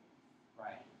is. Right.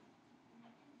 In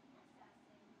an NGS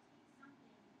assay, you take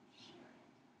something, you share it,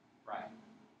 Right. and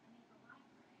you make a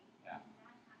library, Yeah. and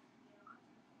that has to get onto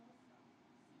the flow cell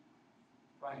sequence.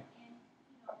 Right. And,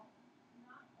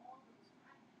 not all those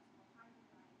fragments will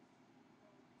hybridize,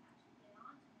 will actually get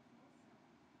onto the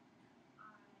flow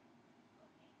cell. Okay.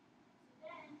 So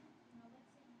then,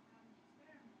 let's say you have an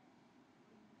experiment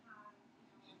where you have,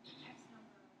 X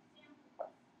number of samples,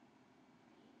 right?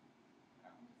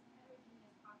 Yeah. And it's a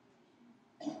heterogeneous population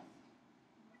because most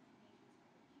information is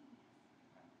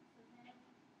heterogeneous. So then,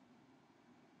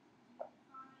 you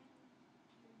define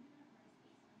your universe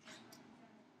based on being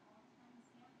represented in all 10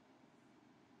 samples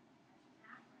as your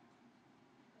background.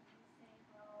 But you say,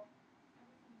 well,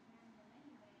 everything's random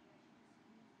anyway, I should just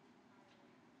use this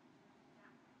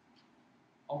entire background.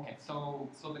 Okay,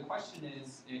 so the question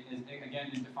is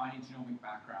again in defining genomic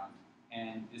background,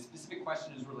 and the specific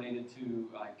question is related to,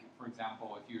 for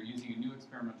example, if you're using a new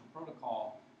experimental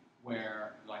protocol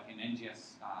where, in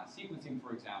NGS sequencing,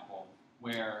 for example,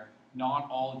 where not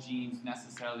all genes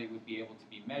necessarily would be able to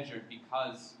be measured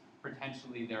because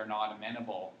potentially they're not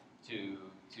amenable to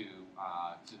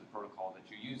the protocol that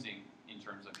you're using in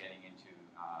terms of getting into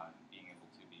being able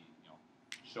to be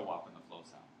show up in the flow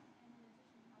cell.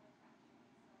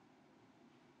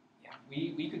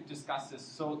 Yeah, we could discuss this.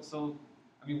 So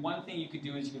I mean, one thing you could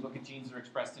do is you could look at genes that are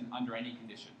expressed under any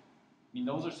condition. I mean,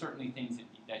 those are certainly things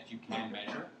that you can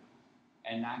measure,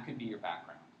 and that could be your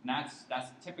background. And that's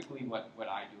typically what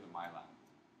I do in my lab.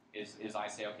 Is I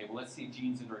say, okay, well, let's see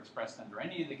genes that are expressed under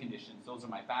any of the conditions. Those are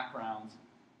my backgrounds,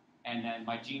 and then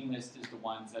my gene list is the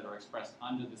ones that are expressed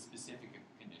under the specific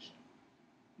condition.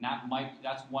 And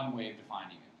that's one way of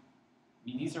defining it. I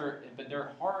mean, but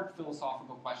they're hard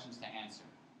philosophical questions to answer.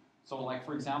 So, like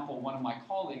for example, one of my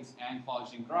colleagues, Anne-Claude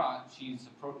Gingras, she has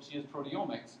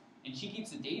proteomics, and she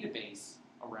keeps a database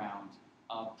around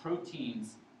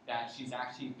proteins that she's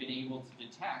actually been able to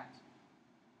detect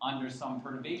under some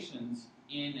perturbations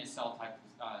in a cell type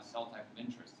of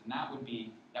interest, and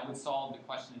that would solve the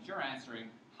question that you're answering: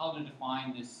 how to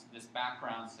define this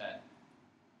background set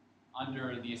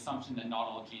under the assumption that not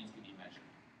all genes can be measured.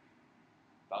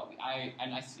 But I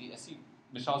see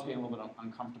Michelle's getting a little bit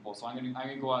uncomfortable, so I'm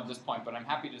gonna go on at this point, but I'm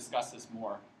happy to discuss this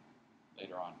more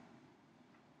later on.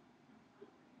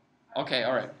 Okay,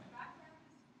 all right. Background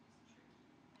is tricky,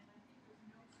 and I think there's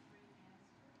no straight answer,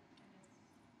 and it's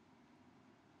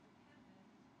dependent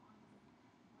on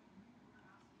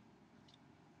what you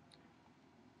were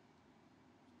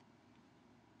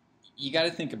asking. You got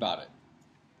to think about it.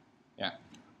 Yeah.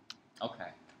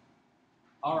 Okay.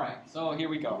 All right. So here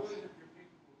we go. Reviewers, if you're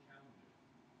capable of challenging.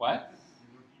 What? The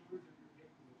reviewers, if you're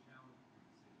capable of challenging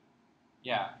your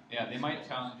decision. Yeah. They might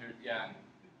challenge your. Yeah.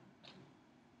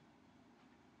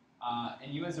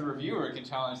 And you, as a reviewer, can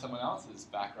challenge someone else's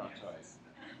background choice.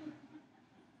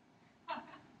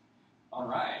 All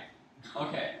right.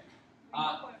 Okay.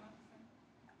 I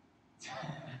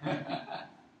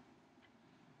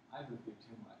review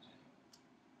too much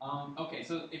anyway. Okay,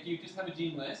 so if you just have a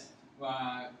gene list,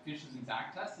 Fisher's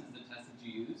exact test is the test that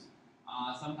you use.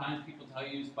 Sometimes people tell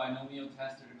you use binomial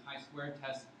test or chi-square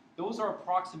test. Those are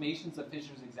approximations of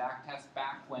Fisher's exact test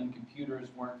back when computers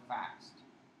weren't fast.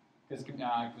 Because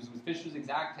with Fisher's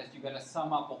exact test, you've got to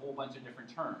sum up a whole bunch of different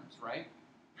terms, right?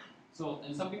 So,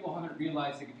 and some people haven't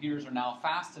realized that computers are now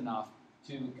fast enough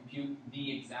to compute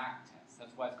the exact test.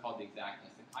 That's why it's called the exact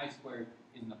test. The chi-squared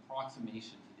is an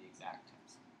approximation to the exact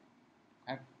test.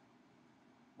 Okay?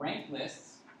 Ranked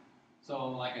lists. So,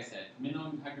 like I said,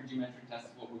 minimum hypergeometric test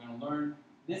is what we're going to learn.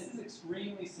 This is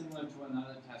extremely similar to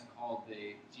another test called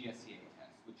the GSCA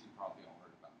test, which you probably all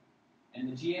heard about.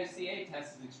 And the GSCA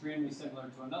test is extremely similar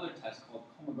to another test called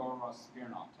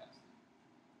Kolmogorov-Smirnov test.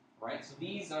 Right? So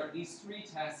these three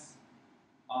tests.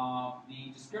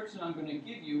 The description I'm going to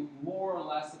give you more or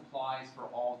less applies for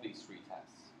all of these three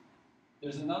tests.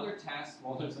 There's another test,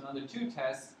 well, there's another two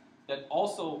tests that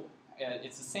also,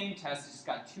 it's the same test, it's just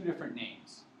got two different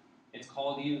names. It's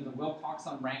called either the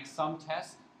Wilcoxon rank sum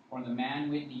test or the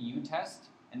Mann-Whitney U test,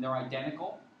 and they're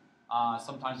identical.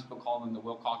 Sometimes people call them the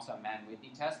Wilcoxon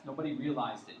Mann-Whitney test. Nobody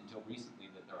realized it until recently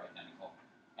that they're identical.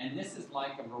 And this is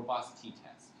like a robust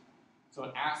t-test. So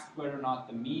it asks whether or not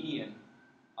the median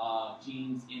of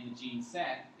genes in the gene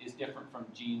set is different from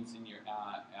genes in your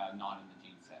not in the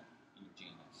gene set, in your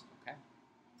gene list. Okay.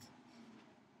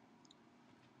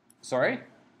 Sorry?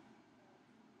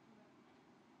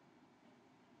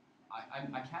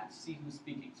 I can't see who's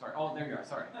speaking. Sorry. Oh, there you are.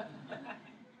 Sorry.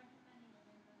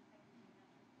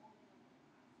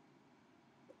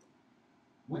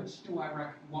 Which do I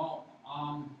recommend? Well,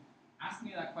 ask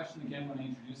me that question again when I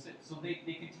introduce it. So they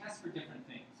can test for different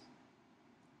things.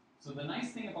 So the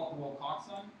nice thing about the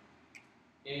Wilcoxon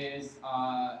is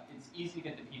it's easy to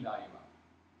get the p-value up.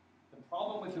 The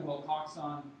problem with the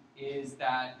Wilcoxon is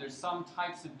that there's some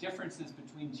types of differences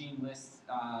between gene lists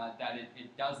that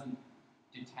it doesn't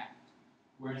detect,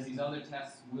 whereas these other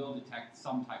tests will detect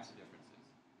some types of differences.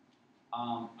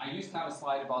 I used to have a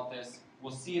slide about this.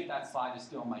 We'll see if that slide is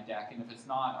still on my deck, and if it's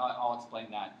not, I'll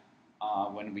explain that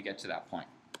when we get to that point.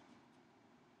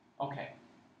 Okay.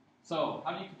 So,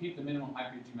 how do you compute the minimum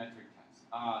hypergeometric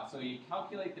test? So you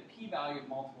calculate the p-value at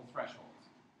multiple thresholds.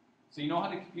 So you know how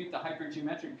to compute the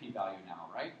hypergeometric p-value now,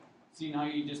 right? So now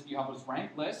you have this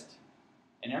ranked list,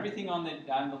 and everything on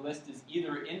the list is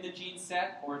either in the gene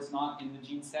set or it's not in the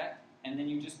gene set, and then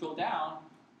you just go down,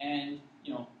 and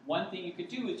one thing you could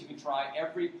do is you could try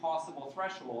every possible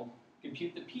threshold,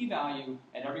 compute the p-value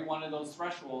at every one of those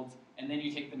thresholds, and then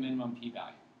you take the minimum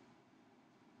p-value.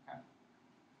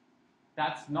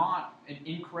 That's not an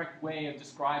incorrect way of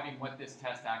describing what this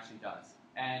test actually does.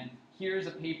 And here's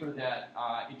a paper that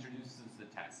introduces the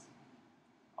test.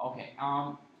 Okay,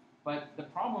 but the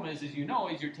problem is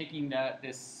you're taking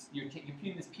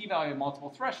computing this p-value of multiple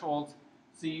thresholds,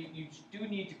 so you do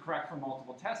need to correct for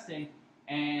multiple testing,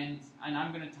 and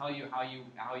I'm going to tell you how you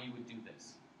would do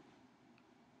this.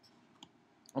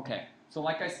 Okay, so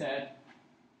like I said,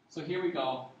 so here we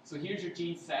go. So here's your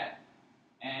gene set.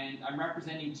 And I'm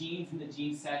representing genes in the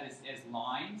gene set as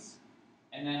lines.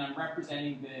 And then I'm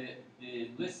representing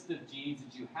the list of genes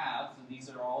that you have. So these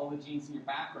are all the genes in your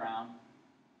background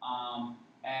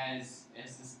as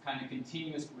this kind of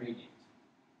continuous gradient,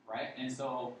 right? And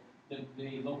so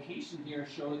the location here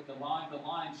shows, the line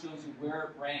shows you where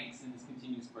it ranks in this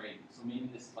continuous gradient. So maybe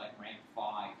this is like rank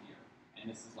 5 here. And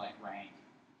this is like rank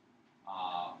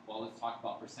well, let's talk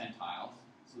about percentiles.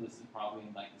 So this is probably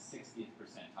in like the 60th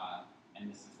percentile, and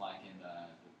this is like in the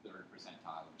 3rd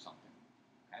percentile or something.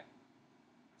 Okay.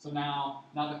 So now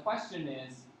the question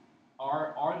is,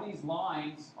 are these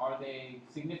lines, are they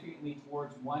significantly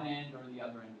towards one end or the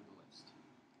other end of the list?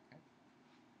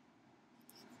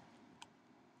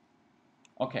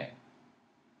 Okay.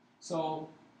 So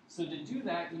to do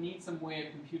that, you need some way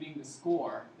of computing the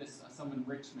score, some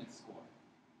enrichment score,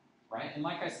 right? And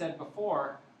like I said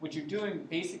before, what you're doing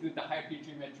basically with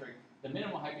the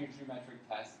minimal hypergeometric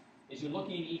test is you're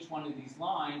looking at each one of these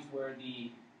lines where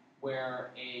a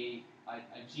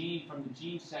gene from the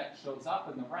gene set shows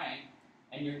up in the rank,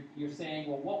 and you're saying,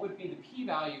 well, what would be the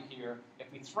p-value here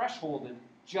if we thresholded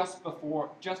just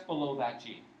below that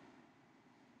gene,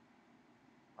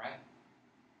 right?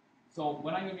 So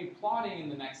what I'm going to be plotting in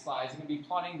the next slide is I'm going to be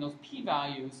plotting those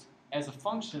p-values as a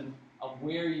function of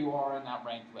where you are in that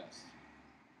ranked list.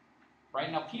 Right?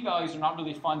 Now, p-values are not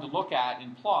really fun to look at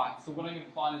and plot, so what I'm going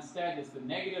to plot instead is the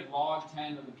negative log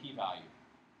 10 of the p-value.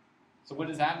 So what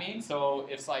does that mean? So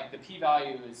if like the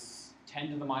p-value is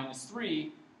 10 to the minus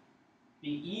 3, the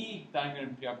e that I'm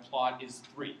going to plot is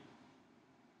 3.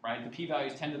 Right? The p-value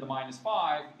is 10 to the minus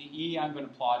 5, the e I'm going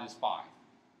to plot is 5.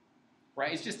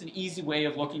 Right? It's just an easy way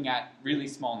of looking at really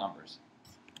small numbers.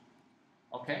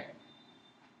 Okay?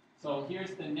 So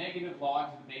here's the negative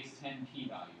log to the base 10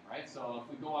 p-value, right? So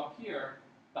if we go up here,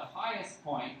 the highest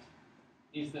point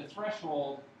is the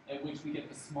threshold at which we get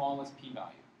the smallest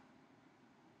p-value.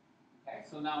 Okay,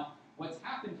 so now what's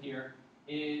happened here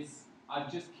is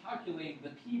I've just calculated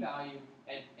the p-value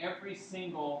at every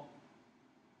single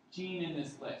gene in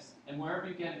this list. And wherever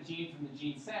you get a gene from the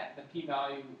gene set, the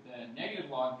p-value, the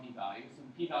negative log p-value, so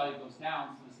the p-value goes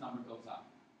down, so this number goes up.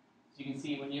 So you can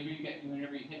see whenever you hit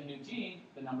a new gene,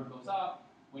 the number goes up.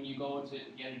 When you go to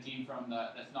get a gene from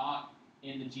that's not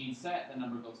in the gene set, the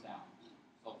number goes down.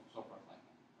 So forth like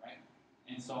that, right?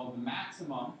 And so the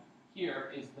maximum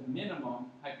here is the minimum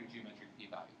hypergeometric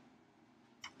p-value.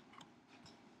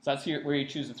 So that's here where you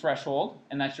choose a threshold,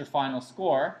 and that's your final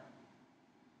score,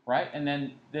 right? And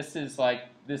then this is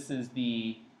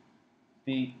the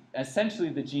essentially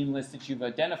the gene list that you've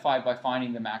identified by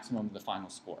finding the maximum of the final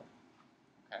score.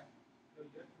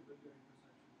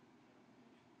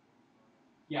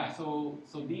 Yeah, so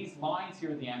these lines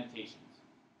here are the annotations.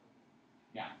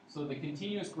 Yeah, so the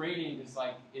continuous gradient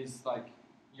is like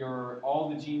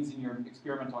all the genes in your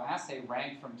experimental assay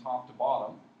ranked from top to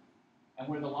bottom, and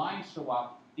where the lines show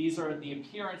up, these are the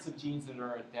appearance of genes that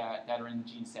are in the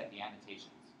gene set, the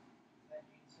annotations. That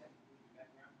gene set includes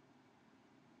background?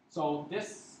 So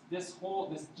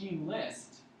this gene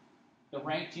list, the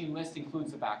ranked gene list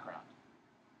includes the background.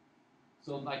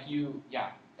 So like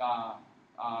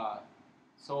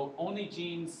so only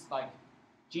genes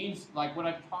like what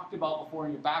I've talked about before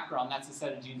in your background, that's the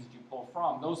set of genes that you pull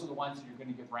from. Those are the ones that you're going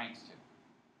to give ranks to.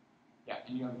 Yeah,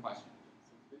 and you have a question?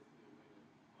 So it's basically a way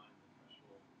to find the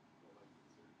threshold for what's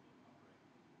considered to be an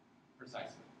upregulated.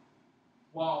 Precisely.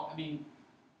 Well, I mean,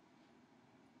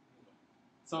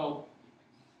 so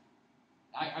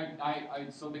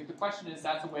so the question is,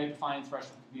 that's a way of defining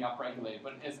threshold to be upregulated.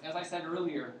 But as I said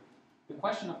earlier, the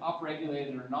question of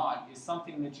upregulated or not is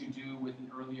something that you do with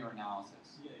an earlier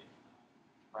analysis. Yeah.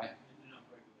 Right? And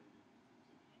upregulated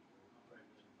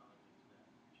knowledge into that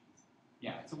gene.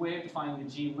 Yeah, it's a way of defining the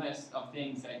gene list of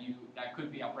things that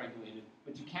could be upregulated,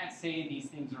 but you can't say these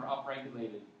things are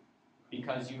upregulated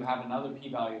because you have another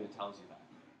p-value that tells you that.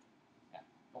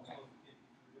 Yeah. Okay.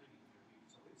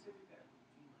 So let's say we've got a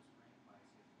gene list ranked by,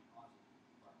 say,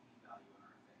 positive, our p-value and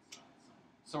our effect size.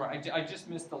 Sorry, I just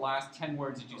missed the last 10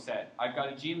 words that you said. I've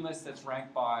got a gene list that's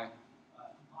ranked by.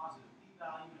 Positive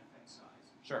p-value and effect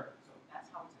size. Sure. So that's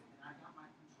how it's. And I've got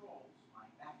my controls, my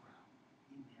background,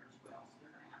 in there as well. So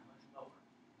they're going to have much lower.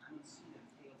 I'm going to see them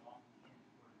tail off the end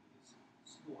according to this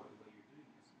score, the way you're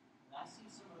doing this. And I see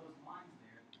some of those lines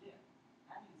there dip.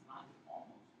 That means I could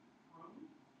almost prune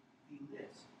the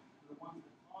list to the ones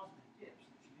that cause the dips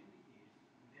that you indicated,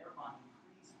 and thereby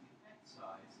increase the effect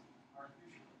size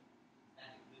artificially. Is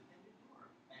that a good thing to do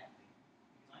or a bad thing?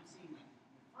 Because I'm seeing like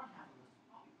the front half of the list is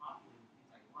probably populated with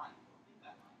things I like or think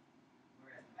I like,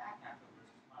 whereas the back half of the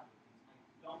list is populated with things I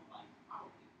don't like,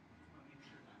 probably. I just want to make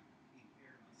sure that I'm being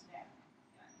fair to my staff.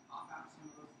 Can I pop out some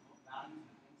of those values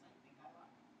and things I think I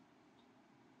like?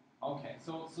 Okay,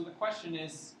 so the question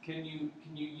is, can you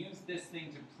use this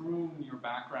thing to prune your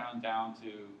background down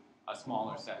to a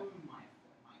smaller set? Prune my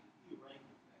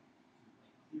theoretical effect to like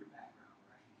clear background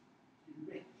or actually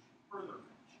enrich, further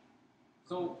enrich.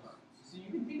 So you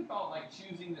can think about like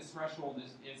choosing this threshold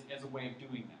as a way of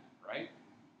doing that, right?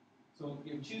 So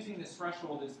choosing this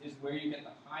threshold is where you get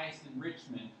the highest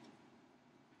enrichment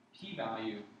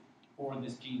p-value for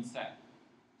this gene set.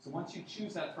 So once you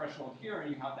choose that threshold here and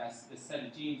you have this set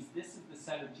of genes, this is the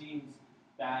set of genes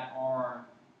that are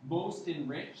most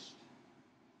enriched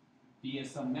via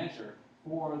some measure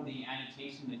for the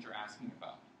annotation that you're asking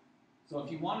about. So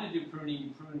if you want to do pruning, you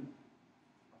prune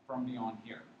from beyond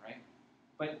here, right?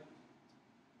 But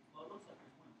Well, it looks like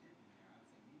there's one tip in there. I would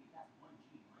say maybe that's one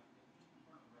gene, right? If you just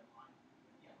turn the red line,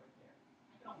 yeah, right there.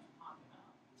 I can almost pop him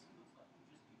out because he looks like he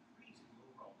just decreased the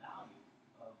overall value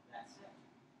of that set.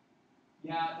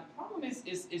 yeah, the problem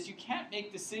is you can't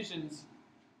make decisions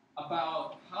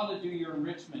about how to do your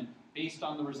enrichment based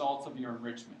on the results of your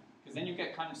enrichment, because then you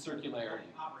get kind of circularity.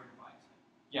 Operator bias.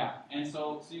 Yeah, and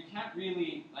so you can't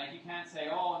really, like, you can't say,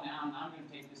 oh, now I'm going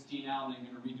to take this gene out and I'm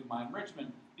going to redo my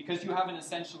enrichment, because you haven't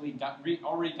essentially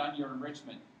already done your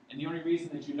enrichment. And the only reason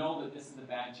that you know that this is a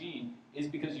bad gene is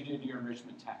because you did your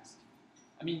enrichment test.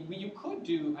 I mean, you could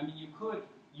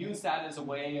use that as a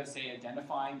way of, say,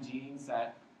 identifying genes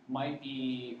that might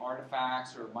be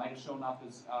artifacts or might have shown up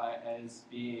as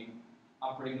being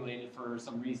upregulated for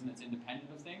some reason that's independent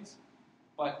of things.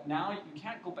 But now you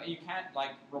can't go back. You can't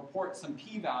like report some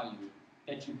p-value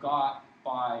that you got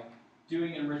by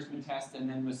doing an enrichment test and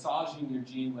then massaging your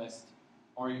gene list,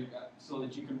 or so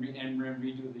that you can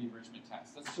redo the enrichment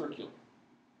test. That's circular,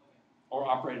 or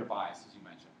operator bias, as you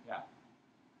mentioned. Yeah.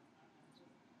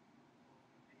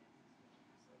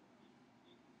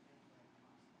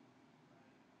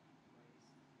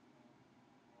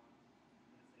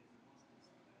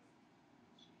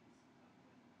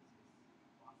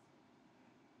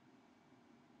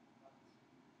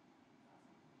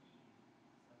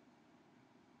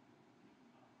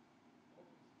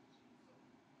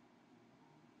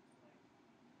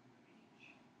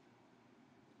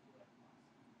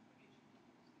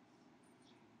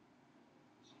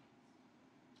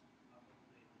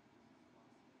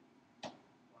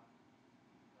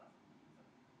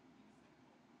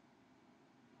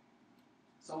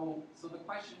 So the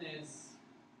question is,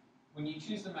 when you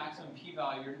choose the maximum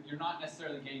p-value, you're not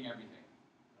necessarily getting everything.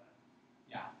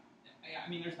 Yeah. I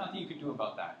mean, there's nothing you can do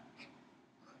about that.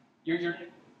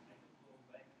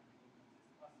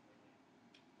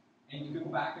 And you can go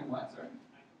back and what, sir?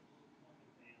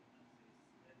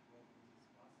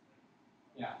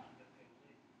 Yeah.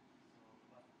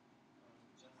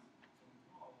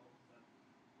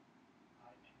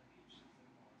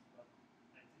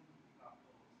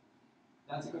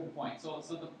 That's a good point. So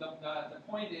the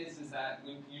point is that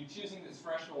when you're choosing this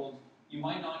threshold, you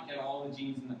might not get all the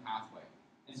genes in the pathway,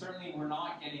 and certainly we're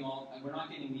not getting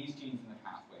these genes in the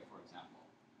pathway, for example.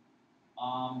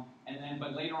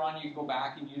 But later on, you go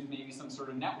back and use maybe some sort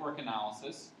of network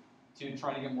analysis to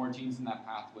try to get more genes in that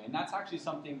pathway, and that's actually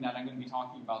something that I'm going to be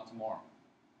talking about tomorrow.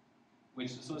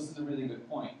 So this is a really good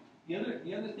point. The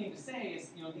other thing to say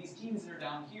is, these genes that are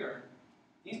down here,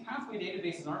 these pathway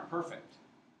databases aren't perfect.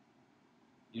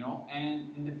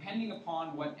 And depending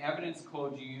upon what evidence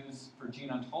code you use for gene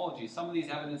ontology, some of these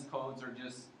evidence codes are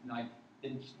just like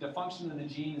the function of the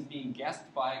gene is being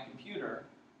guessed by a computer,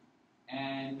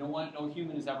 and no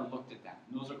human has ever looked at that.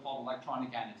 And those are called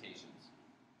electronic annotations.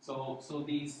 So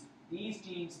these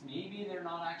genes, maybe they're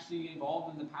not actually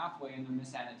involved in the pathway and they're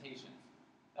misannotations.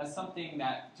 That's something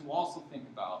that to also think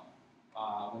about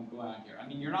when going on here. I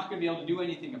mean, you're not going to be able to do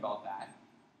anything about that.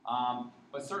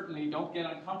 But certainly, don't get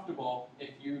uncomfortable if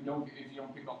you don't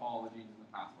pick up all the genes in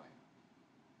the pathway.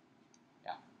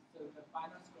 Yeah. So the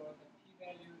final score, the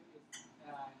p-value is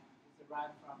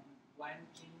derived from one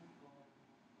gene or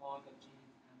all the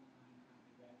genes and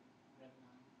the red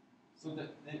line. So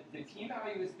the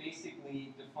p-value is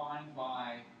basically defined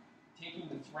by taking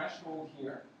the threshold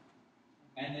here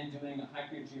and then doing a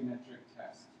hypergeometric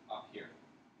test up here.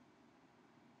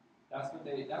 That's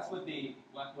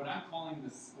what I'm calling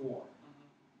the score.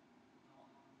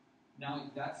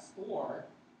 Now, that score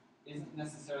isn't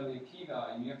necessarily a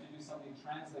p-value. You have to do something to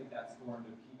translate that score into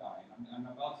a p-value. I'm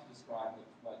about to describe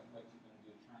what you're going to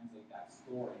do to translate that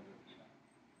score into a p-value.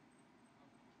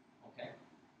 Okay?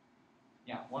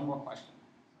 Yeah, one more question.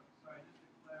 Sorry, just to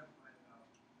clarify about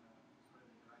sort of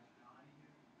the directionality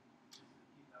here. This is the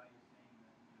p-value saying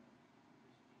that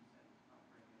this gene set is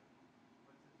upregulated.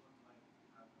 What's it look like if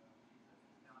you have a gene set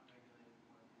that's downregulated,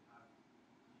 or if you have a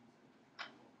gene set that's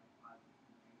got like 5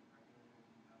 different negative regulators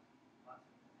and you have lots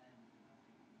of different ends, and I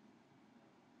think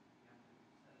you have to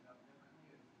set it up differently,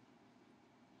 or is this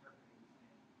just interpreting the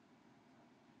same?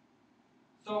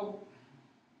 So,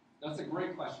 that's a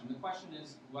great question. The question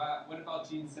is, what about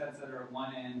gene sets that are at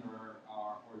one end,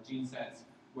 or gene sets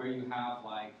where you have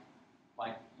like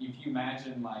Like if you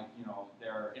imagine, like, you know,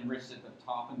 they're enriched at the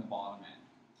top and the bottom end,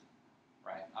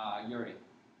 right? Yuri.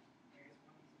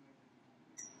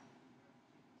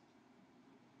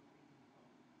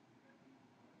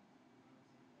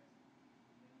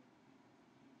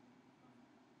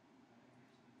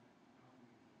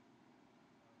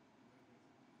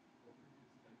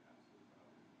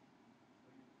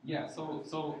 Yeah. So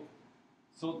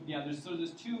yeah,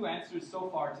 there's two answers so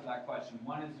far to that question.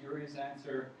 One is Yuri's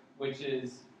answer, which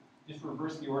is just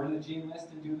reverse the order of the gene list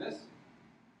and do this.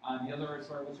 The other,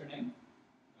 sorry, what's your name?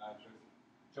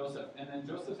 Joseph. And then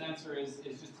Joseph's answer is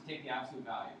just to take the absolute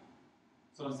value.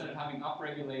 So instead of having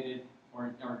upregulated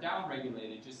or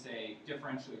downregulated, just say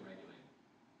differentially regulated.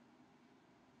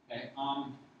 Okay.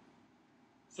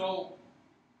 So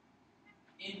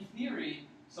in theory,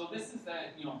 so this is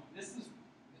that, you know, this is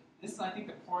I think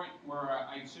the point where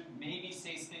I should maybe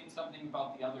say something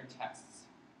about the other tests,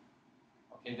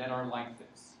 okay, that are like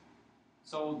this.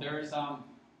 So there's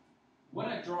what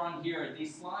I've drawn here,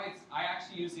 these slides, I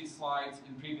actually used these slides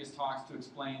in previous talks to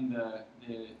explain the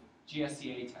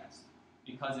GSCA test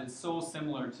because it's so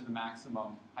similar to the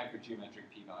maximum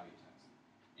hypergeometric p-value test.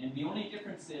 And the only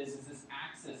difference is this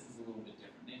axis is a little bit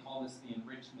different. They call this the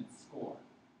enrichment score.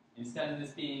 Instead of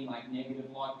this being like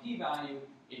negative log p-value,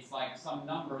 it's like some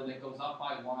number that goes up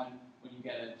by 1 when you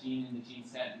get a gene in the gene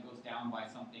set and goes down by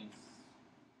something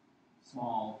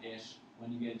small-ish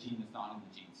when you get a gene that's not in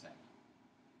the gene set.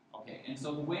 Okay, and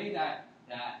so the way that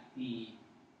the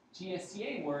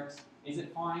GSCA works is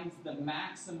it finds the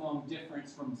maximum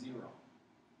difference from 0.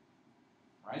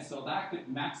 Right, so that could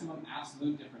maximum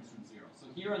absolute difference from 0. So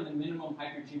here on the minimum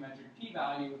hypergeometric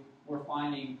p-value, we're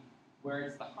finding where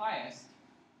it's the highest,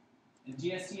 and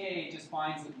GSCA just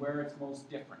finds it where it's most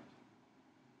different.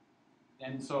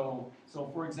 And so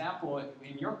for example,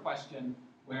 in your question,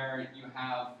 where you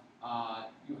have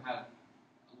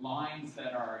lines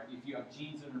that are, if you have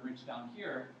genes that are enriched down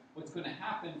here, what's going to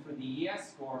happen for the ES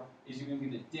score is you're going to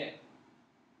get a dip.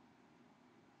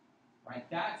 Right?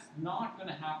 That's not going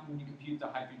to happen when you compute the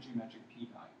hypergeometric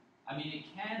p-value. I mean, it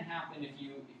can happen if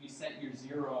you set your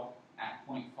 0 at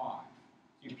 0.5.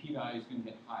 Your p-value is going to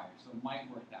get higher, so it might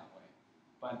work that way.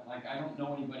 But like, I don't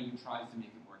know anybody who tries to make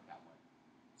it work that way.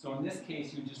 So in this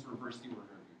case, you just reverse the order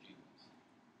of your gene list.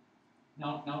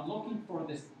 Now looking for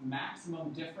this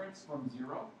maximum difference from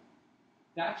 0,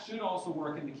 that should also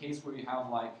work in the case where you have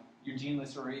like your gene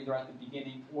lists are either at the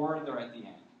beginning or they're at the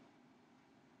end.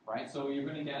 Right? So you're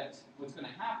going to get, what's going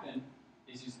to happen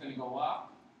is it's going to go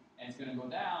up and it's going to go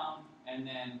down, and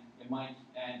then it might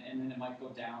and then it might go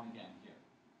down again here,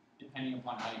 depending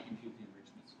upon how you compute the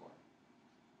enrichment score.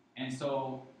 And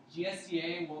so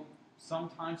GSCA will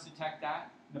sometimes detect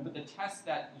that, but the test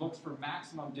that looks for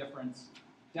maximum difference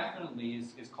definitely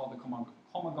is called the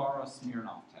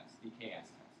Kolmogorov-Smirnov test, the KS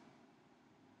test.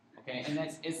 Okay, and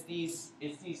it's these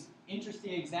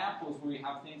interesting examples where you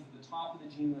have things at the top of the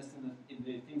gene list and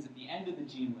the things at the end of the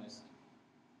gene list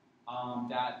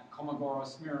that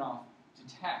Kolmogorov-Smirnov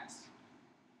detects,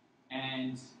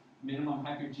 and minimum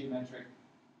hypergeometric,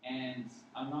 and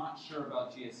I'm not sure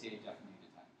about GSCA definitely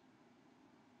detect.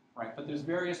 Right, but there's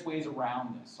various ways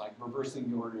around this, like reversing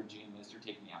the order of gene list or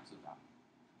taking the absolute value.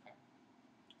 Okay.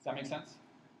 Does that make sense?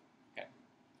 Okay.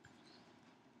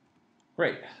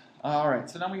 Great. All right,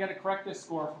 so now we got to correct this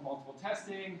score for multiple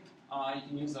testing. You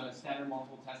can use a standard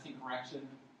multiple testing correction.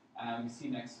 We can see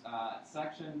next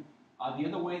section. The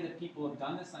other way that people have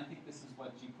done this, and I think this is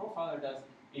what gProfiler does,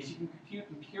 is you can compute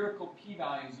empirical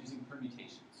p-values using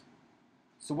permutations.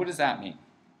 So what does that mean?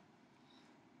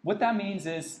 What that means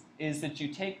is that you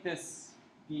take the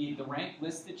ranked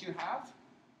list that you have,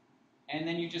 and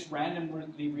then you just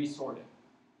randomly resort it.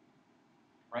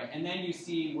 Right? And then you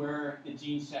see where the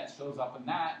gene set shows up in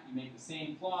that. You make the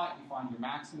same plot, you find your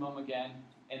maximum again,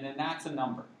 and then that's a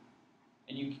number.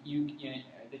 And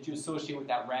that you associate with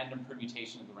that random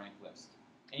permutation of the ranked list.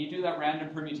 And you do that random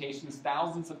permutations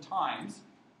thousands of times,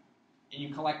 and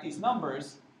you collect these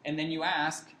numbers, and then you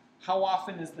ask, how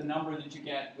often is the number that you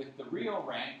get with the real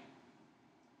rank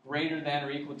greater than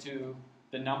or equal to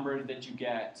the number that you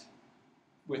get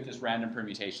with this random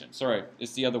permutation? Sorry,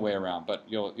 it's the other way around, but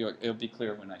it'll be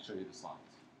clear when I show you the slides.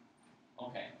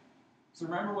 Okay, so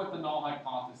remember what the null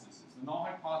hypothesis is. The null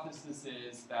hypothesis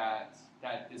is that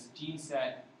this gene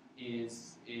set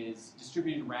is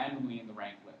distributed randomly in the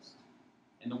ranked list.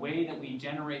 And the way that we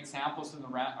generate samples from the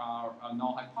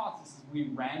null hypothesis is we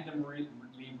randomly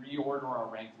reorder our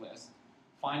ranked list,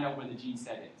 find out where the gene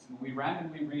set is. When we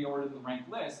randomly reorder the ranked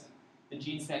list, the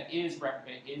gene set is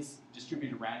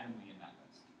distributed randomly in that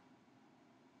list.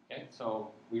 Okay,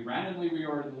 so we randomly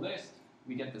reorder the list,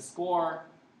 we get the score,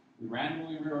 We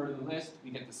randomly reorder the list,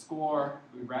 we get the score.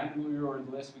 We randomly reorder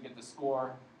the list, we get the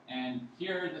score. And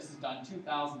here, this is done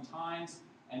 2,000 times,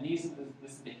 and this is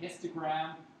the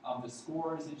histogram of the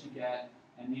scores that you get,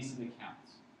 and these are the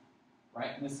counts,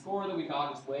 right? And the score that we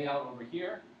got is way out over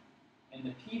here, and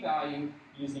the p-value,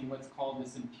 using what's called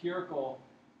this empirical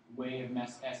way of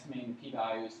estimating the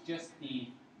p-value, is just the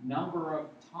number of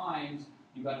times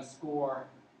you got a score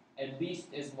at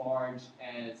least as large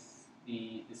as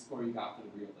the score you got for the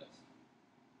real list.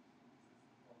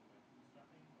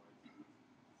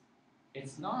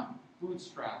 It's not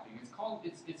bootstrapping. It's called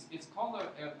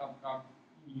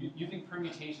using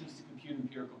permutations to compute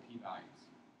empirical p-values.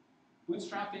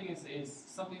 Bootstrapping is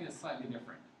something that's slightly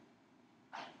different.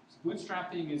 So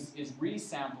bootstrapping is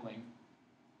resampling,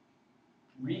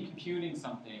 recomputing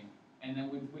something, and then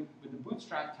what the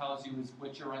bootstrap tells you is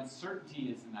what your uncertainty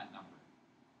is in that number.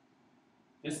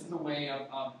 This is a way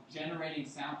of generating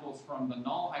samples from the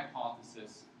null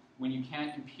hypothesis when you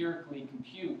can't empirically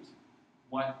compute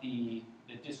what the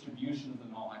distribution of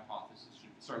the null hypothesis should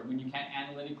be. Sorry, when you can't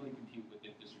analytically compute what the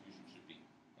distribution should be.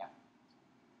 Yeah.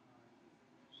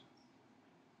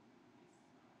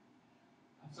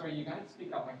 I'm sorry, you got to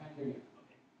speak up. I can't hear you.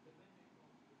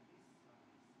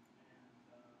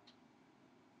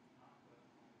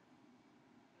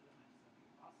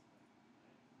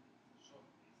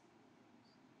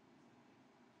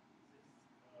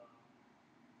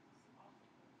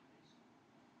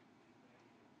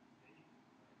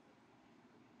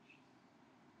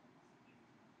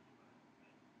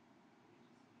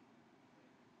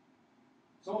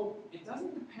 So it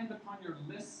doesn't depend upon your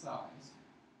list size,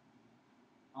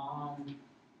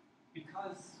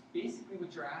 because basically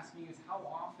what you're asking is how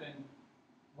often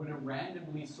would a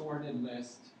randomly sorted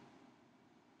list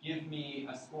give me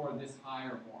a score this high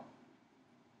or more,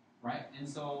 right? And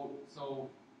so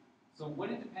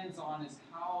what it depends on is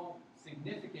how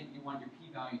significant you want your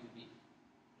p-value to be,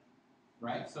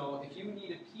 right? So if you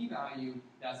need a p-value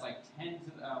that's like 10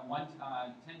 to the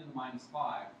minus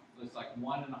 5, so it's like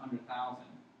 1 in 100,000,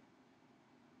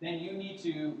 then you need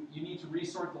to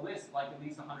resort the list like at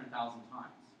least 100,000 times.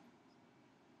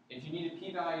 If you need a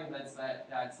p-value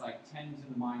that's like 10 to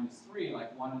the minus 3,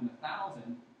 like 1 in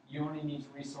 1,000, you only need to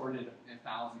resort it 1,000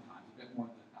 times, a bit more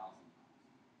than 1,000 times.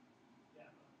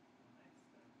 Yeah, but the next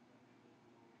step, when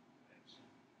you do correction,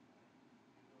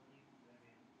 you don't need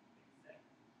very exact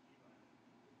p-value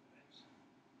correction.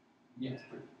 Yes,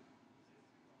 true.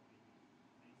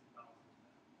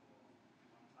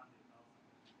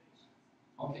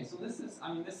 Okay, so this is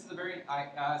a very,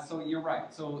 so you're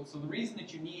right. So the reason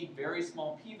that you need very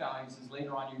small p-values is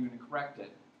later on you're going to correct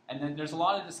it. And then there's a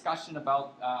lot of discussion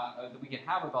about, that we can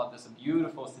have about this, a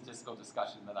beautiful statistical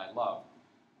discussion that I love.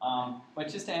 But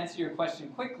just to answer your question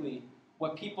quickly,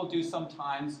 what people do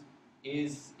sometimes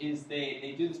is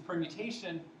they do this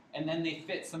permutation and then they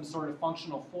fit some sort of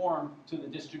functional form to the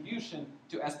distribution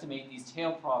to estimate these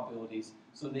tail probabilities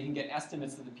so they can get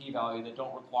estimates of the p-value that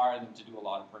don't require them to do a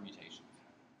lot of permutations.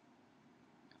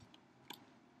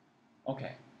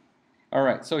 Okay. All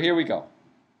right, so here we go.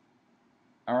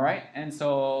 All right, and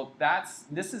so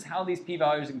this is how these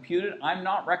p-values are computed. I'm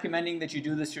not recommending that you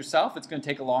do this yourself. It's going to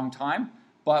take a long time.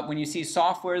 But when you see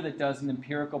software that does an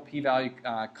empirical p-value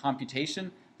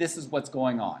computation, this is what's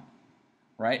going on,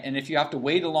 right? And if you have to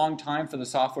wait a long time for the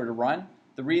software to run,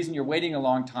 the reason you're waiting a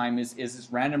long time is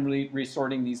randomly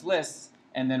resorting these lists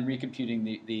and then recomputing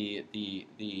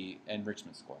the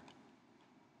enrichment score.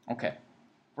 Okay.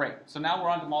 Great. So now we're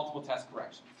on to multiple test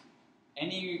corrections.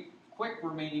 Any quick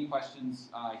remaining questions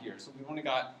here? So we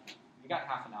got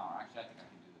half an hour. Actually, I think I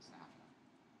can do this in half an hour.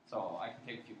 So I can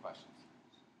take a few questions.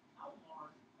 How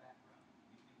large a background do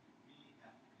you think you really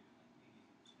have to do, like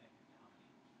maybe expected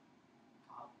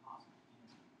how many possible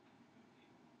genes you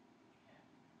could have?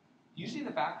 Usually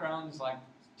the background is like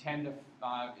 5 to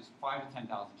 10,000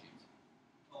 genes.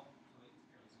 Oh, so it's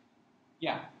fairly simple.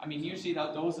 Yeah, I mean usually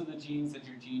those are the genes that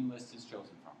your gene list is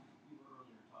chosen from. We were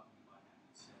earlier talking about having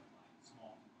a set of like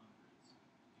small hundreds to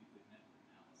do good method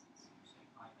analysis. So you say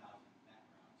 5,000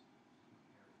 backgrounds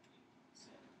compared to a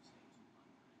set of say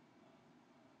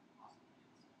 200 possible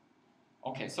hits.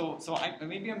 Okay, so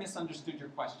maybe I misunderstood your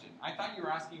question. I thought you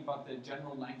were asking about the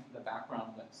general length of the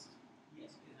background list.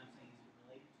 Yes, because I'm saying is it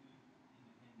related to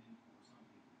independent or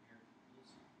something compared to the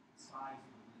list, the size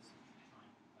of the list that you're trying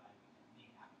to evaluate that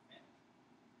may have effect.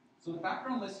 So the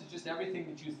background list is just everything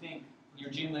that you think your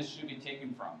gene list should be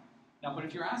taken from. Now, but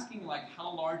if you're asking like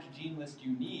how large a gene list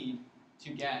you need to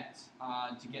get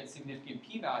significant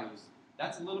p-values,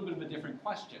 that's a little bit of a different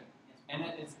question, and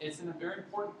it's a very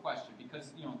important question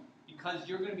because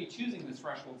you're going to be choosing this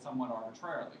threshold somewhat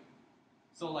arbitrarily,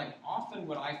 So like often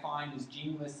what I find is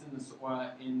gene lists in the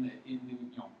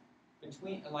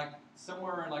between like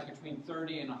somewhere like between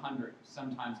 30 and 100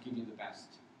 sometimes give you the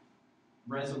best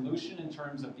resolution in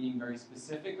terms of being very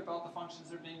specific about the functions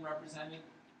that are being represented,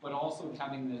 but also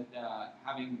having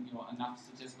enough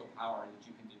statistical power that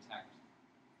you can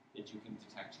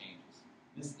detect changes.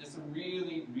 This is a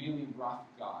really, really rough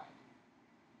guide.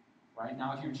 Right?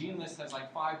 Now, if your gene list has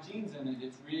like 5 genes in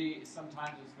it,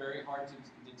 sometimes it's very hard to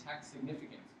detect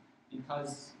significance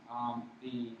because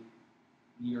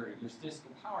your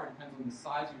statistical power depends on the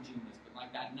size of your gene list, but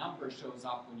like that number shows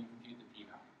up when you compute the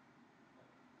p-value.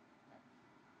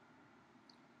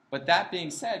 But that being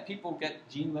said, people get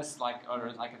gene lists like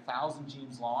 1,000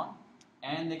 genes long,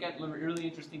 and they get really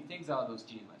interesting things out of those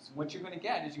gene lists. And what you're going to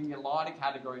get is you can get a lot of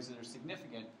categories that are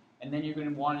significant, and then you're going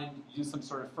to want to do some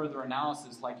sort of further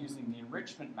analysis, like using the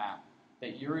enrichment map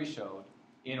that Yuri showed,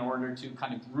 in order to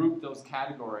kind of group those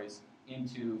categories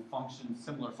into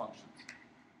similar functions.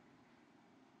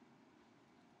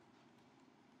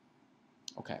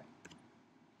 Okay.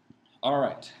 All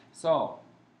right. So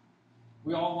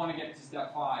we all want to get to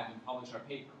step 5 and publish our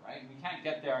paper, right? We can't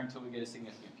get there until we get a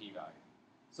significant p-value.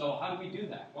 So how do we do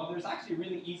that? Well, there's actually a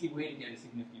really easy way to get a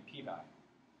significant p-value,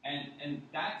 and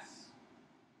that's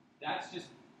just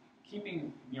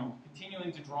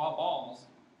continuing to draw balls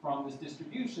from this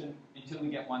distribution until we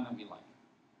get one that we like,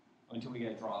 or until we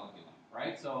get a draw that we like,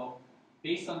 right? So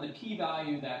based on the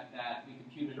p-value that we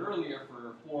computed earlier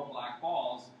for 4 black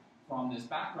balls from this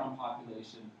background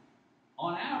population,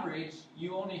 on average,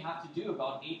 you only have to do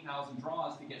about 8,000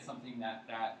 draws to get something that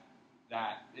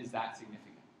is that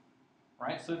significant,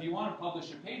 right? So if you want to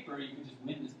publish a paper, you can just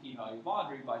win this p-value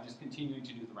lottery by just continuing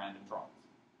to do the random draws.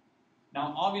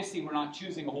 Now, obviously, we're not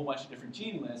choosing a whole bunch of different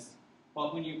gene lists,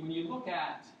 but when you look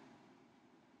at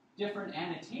different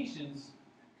annotations,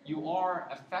 you are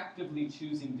effectively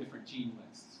choosing different gene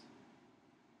lists,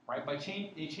 right? By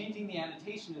changing the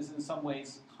annotation is in some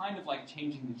ways kind of like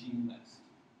changing the gene list,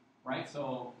 right?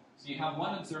 So you have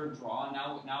one observed draw.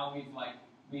 Now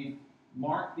we've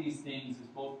marked these things as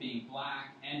both being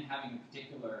black and having a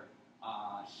particular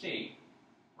shape,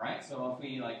 right? So if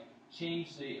we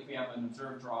if we have an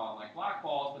observed draw like black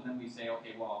balls, but then we say,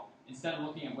 okay, well, instead of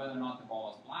looking at whether or not the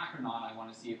ball is black or not, I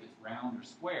want to see if it's round or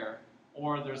square,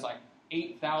 or there's like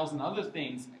 8,000 other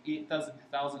things,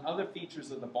 8,000 other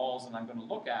features of the balls that I'm going to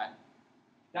look at.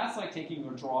 That's like taking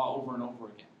a draw over and over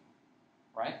again,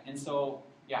 right? And so,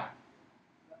 yeah.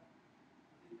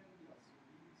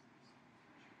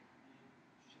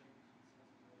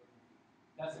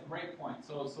 That's a great point.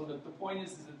 So the point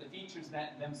is that the features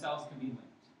that themselves can be linked.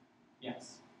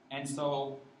 Yes. And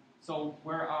so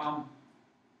we're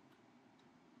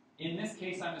in this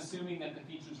case, I'm assuming that the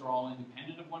features are all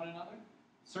independent of one another.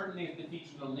 Certainly, if the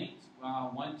features are linked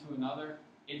one to another,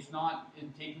 it's not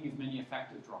taking as many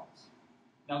effective draws.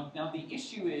 Now the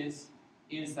issue is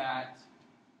if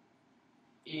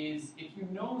you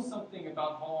know something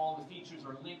about how all the features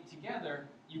are linked together,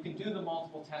 you can do the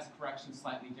multiple test corrections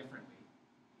slightly differently.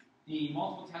 The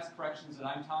multiple test corrections that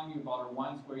I'm telling you about are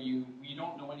ones where you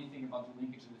don't know anything about the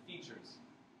linkage of the features.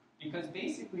 Because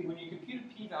basically, when you compute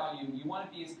a p-value, you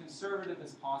want to be as conservative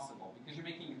as possible because you're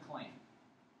making a claim.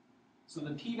 So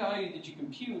the p-value that you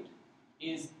compute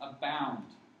is a bound,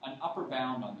 an upper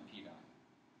bound on the p-value.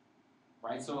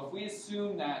 Right? So if we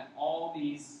assume that all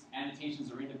these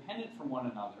annotations are independent from one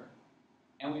another,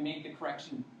 and we make the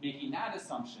correction making that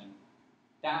assumption,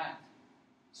 that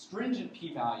stringent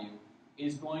p-value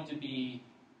is going to be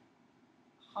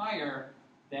higher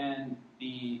than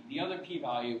the other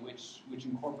p-value which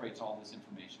incorporates all this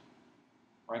information.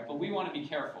 Right? But we want to be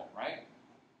careful, right?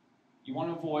 You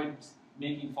want to avoid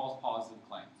making false positive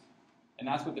claims. And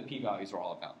that's what the p-values are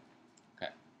all about.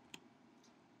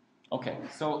 Okay,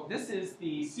 so this is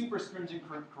the super stringent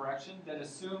correction that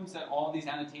assumes that all these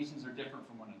annotations are different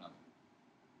from one another.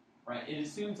 Right? It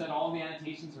assumes that all the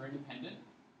annotations are independent,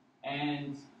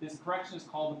 and this correction is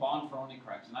called the bond-for-only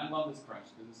correction. I love this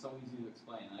correction because it's so easy to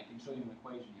explain, and I can show you an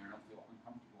equation here, and I don't feel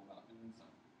uncomfortable about doing so.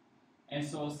 And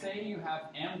so say you have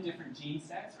m different gene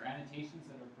sets or annotations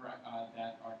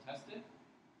that are tested.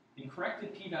 The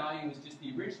corrected p-value is just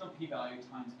the original p-value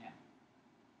times m.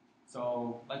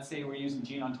 So let's say we're using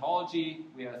gene ontology.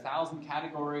 We have 1,000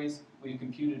 categories. We've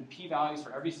computed p-values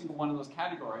for every single one of those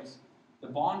categories. The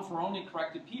bond-for-only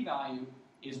corrected p-value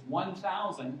is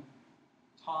 1,000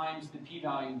 times the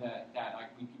p-value that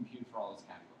we compute for all those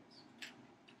categories.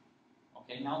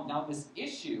 Okay, now this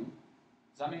issue,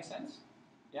 does that make sense?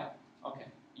 Yeah? Okay,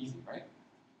 easy, right?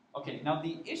 Okay, now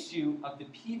the issue of the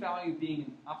p-value being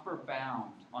an upper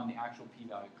bound on the actual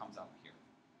p-value comes up here.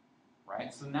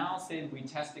 right? So now say we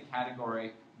test a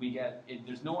category,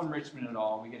 there's no enrichment at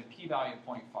all, we get a p-value of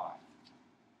 0.5,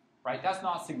 right? That's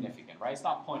not significant, right? It's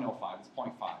not 0.05, it's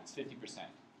 0.5, it's 50%.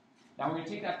 Now we're going to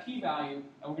take that p-value and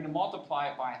we're going to multiply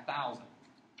it by 1,000.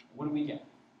 What do we get?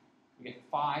 We get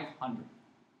 500.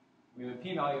 We have a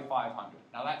p-value of 500.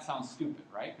 Now that sounds stupid,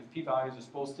 right? Because p-values are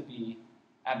supposed to be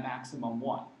at maximum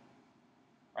 1,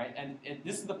 right? And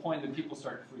this is the point that people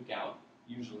start to freak out,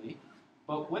 usually.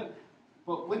 But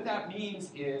what that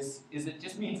means is it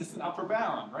just means it's an upper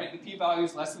bound, right? The p-value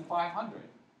is less than 500.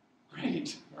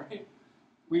 Great, right?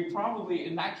 We probably,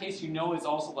 in that case, you know it's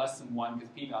also less than 1 because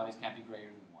p-values can't be greater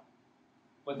than 1.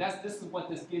 But this is what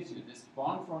this gives you. This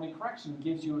Bonferroni correction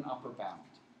gives you an upper bound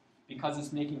because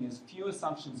it's making as few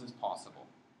assumptions as possible.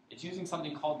 It's using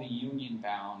something called the union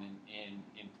bound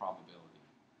in probability,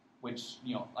 which,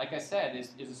 like I said,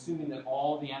 is assuming that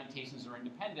all the annotations are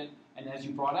independent, and as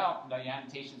you brought out, the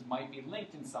annotations might be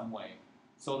linked in some way,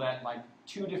 so that like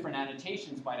 2 different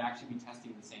annotations might actually be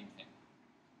testing the same thing.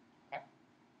 Okay.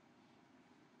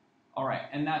 All right,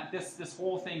 and that this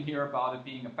whole thing here about it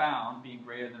being a bound, being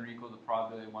greater than or equal to the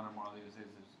probability of one or more of these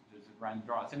is a random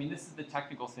draws. I mean, this is the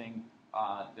technical thing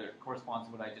that corresponds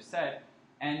to what I just said.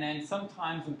 And then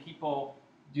sometimes when people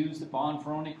use the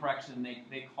Bonferroni correction,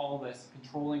 they call this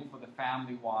controlling for the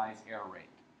family-wise error rate.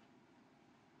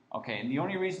 Okay, and the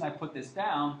only reason I put this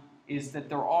down is that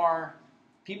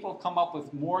people have come up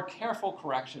with more careful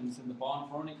corrections in the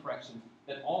Bonferroni correction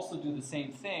that also do the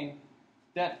same thing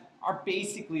that are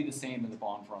basically the same in the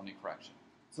Bonferroni correction.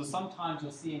 So sometimes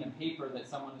you'll see in a paper that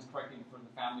someone is correcting for the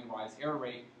family-wise error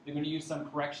rate, they're going to use some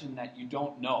correction that you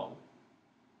don't know,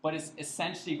 but it's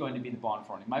essentially going to be the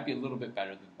Bonferroni. It might be a little bit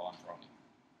better than Bonferroni.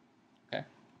 Okay?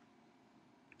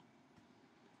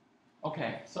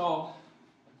 Okay, so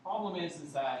the problem is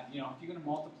that, if you're going to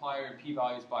multiply your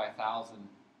p-values by 1,000,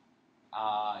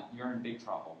 you're in big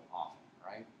trouble often,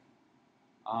 right?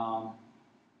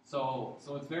 So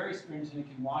it's very stringent.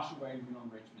 It can wash away real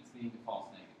enrichments, leading to false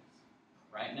negatives,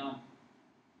 right? Now,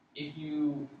 if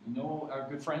you are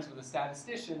good friends with a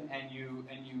statistician and you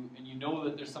know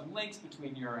that there's some links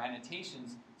between your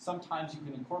annotations, sometimes you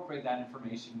can incorporate that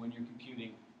information when you're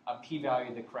computing a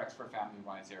p-value that corrects for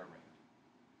family-wise error rate.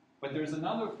 But there's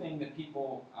another thing that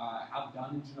people have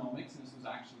done in genomics, and this was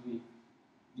actually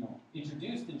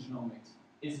introduced in genomics,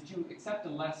 is to accept a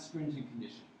less stringent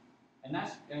condition. And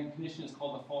that condition is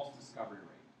called the false discovery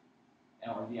rate,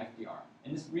 or the FDR.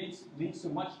 And this leads to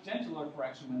much gentler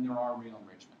correction when there are real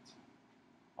enrichments.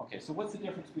 Okay, so what's the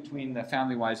difference between the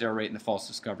family-wise error rate and the false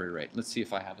discovery rate? Let's see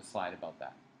if I have a slide about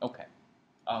that. Okay.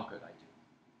 Oh, good, I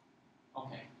do.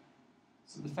 Okay.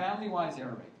 So the family-wise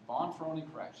error rate, the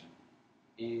Bonferroni correction,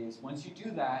 is once you do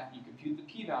that, you compute the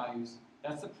p-values.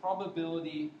 That's the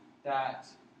probability that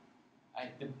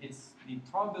it's the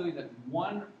probability that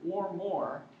one or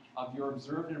more of your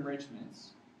observed enrichments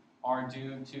are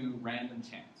due to random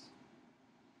chance,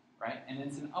 right? And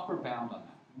it's an upper bound on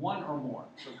that, 1 or more.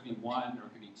 So it could be 1, or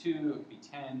it could be 2, it could be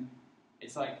 10.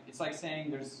 It's like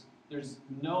saying there's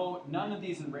none of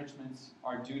these enrichments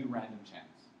are due to random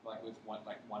chance, like with 1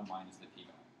 minus the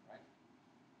p-value, right?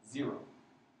 0.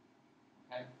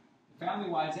 Okay. The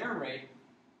family-wise error rate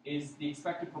is the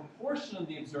expected proportion of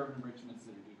the observed enrichments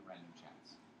that are due to random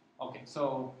chance. Okay,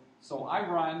 so I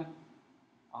run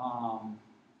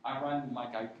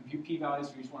I compute p-values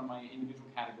for each one of my individual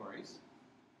categories,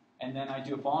 and then I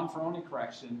do a Bonferroni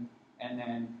correction, and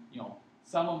then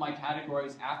some of my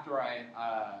categories after I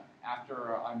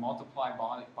multiply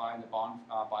by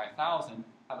 1,000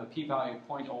 have a p-value of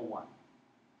 0.01.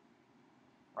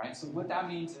 Right? So what that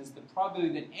means is the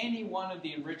probability that any one of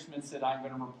the enrichments that I'm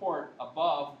going to report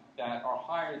above that are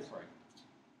higher. Sorry,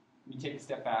 let me take a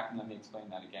step back and let me explain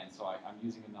that again. So I'm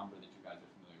using a number that you guys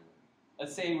are familiar with.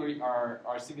 Let's say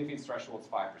our significance threshold is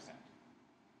 5%.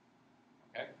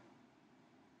 Okay?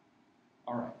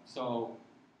 All right, so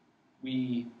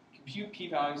we compute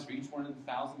p-values for each one of the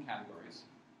 1,000 categories.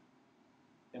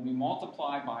 Then we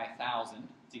multiply by 1,000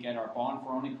 to get our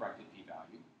Bonferroni corrected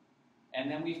p-value. And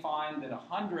then we find that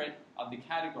 100 of the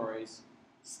categories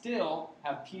still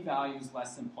have p-values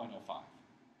less than 0.05.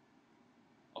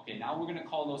 Okay, now we're going to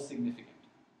call those significant,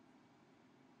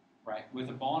 right? With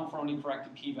a Bonferroni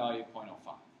corrected p-value of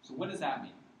 0.05. So what does that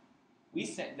mean? We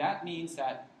said that means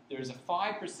that there's a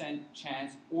 5%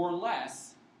 chance or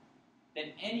less that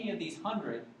any of these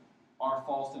 100 are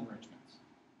false enrichments.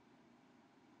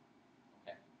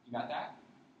 Okay, you got that?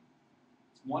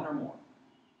 It's 1 or more.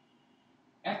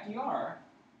 FDR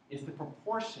is the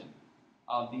proportion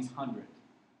of these 100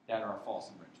 that are false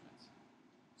enrichments.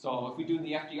 So if we do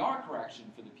the FDR correction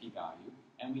for the p-value,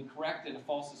 and we corrected a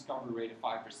false discovery rate of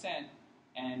 5%,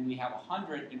 and we have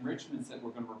 100 enrichments that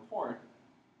we're going to report,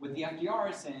 what the FDR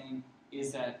is saying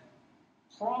is that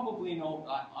probably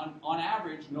on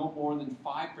average, no more than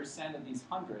 5% of these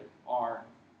 100 are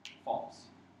false.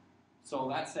 So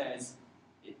that says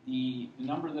the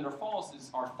number that are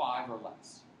false are 5 or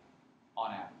less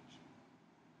on average.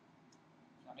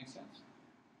 Does that make sense?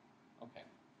 Okay.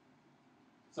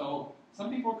 So some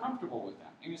people are comfortable with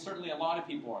that. I mean, certainly a lot of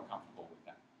people are comfortable with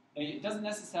that. And it doesn't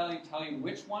necessarily tell you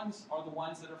which ones are the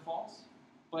ones that are false,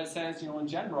 but it says, in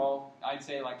general, I'd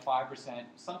say like 5%.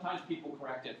 Sometimes people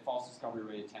correct it, false discovery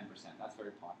rate of 10%. That's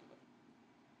very popular.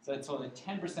 So that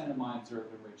 10% of my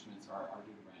observed enrichments are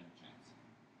due to random chance.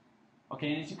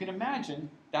 Okay, and as you can imagine,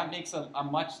 that makes a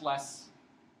much less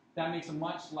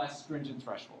stringent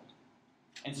threshold.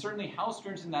 And certainly how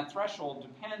stringent that threshold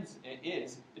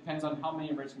depends on how many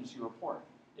enrichments you report.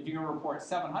 If you're going to report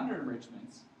 700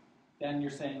 enrichments, then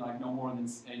you're saying like no more than,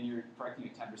 and you're correcting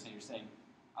at 10%, you're saying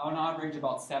on average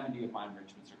about 70 of my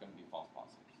enrichments are going to be false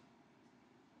positives.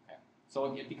 Okay.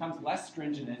 So it becomes less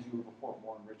stringent as you report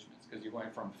more enrichments because you're going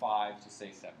from 5 to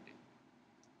say 70.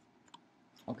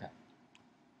 Okay.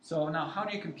 So now how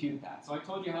do you compute that? So I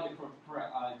told you how to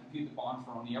compute the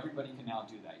Bonferroni. Everybody can now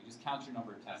do that. You just count your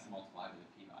number of tests and multiply by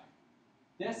the p-value.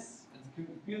 This,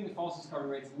 computing the false discovery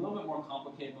rate, is a little bit more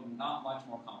complicated, but not much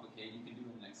more complicated. You can do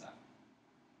it in Excel.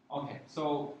 Okay,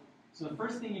 so the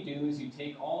first thing you do is you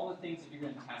take all the things that you're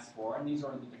going to test for, and these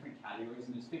are the different categories,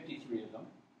 and there's 53 of them,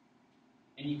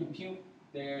 and you compute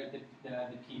the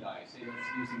p-value. Say that's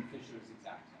using Fisher's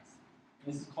exact test.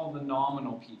 And this is called the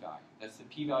nominal p-value. That's the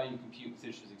p-value you compute with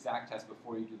Fisher's exact test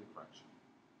before you do the correction.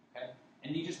 Okay,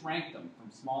 and you just rank them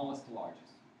from smallest to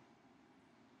largest.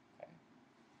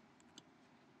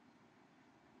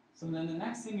 So then the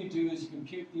next thing you do is you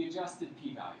compute the adjusted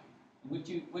p-value. And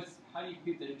how do you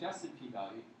compute the adjusted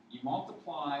p-value? You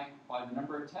multiply by the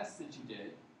number of tests that you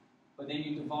did, but then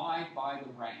you divide by the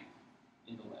rank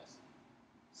in the list.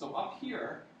 So up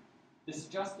here, this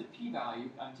adjusted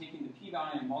p-value, I'm taking the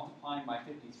p-value and multiplying by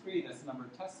 53, that's the number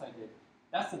of tests I did.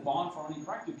 That's the Bonferroni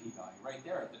corrected p-value right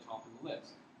there at the top of the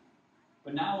list.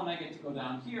 But now when I get to go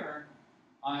down here,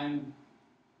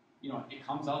 it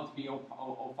comes out to be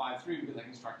 0.053 because I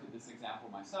constructed this example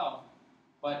myself.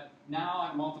 But now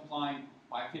I'm multiplying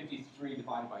by 53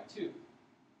 divided by 2.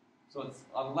 So it's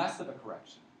less of a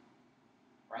correction,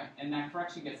 right? And that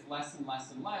correction gets less and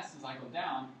less and less as I go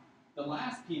down. The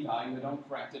last p-value I don't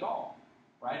correct at all,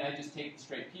 right? I just take the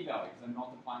straight p-value because I'm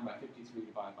multiplying by 53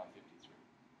 divided by 53,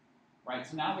 right?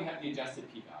 So now we have the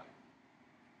adjusted p-value.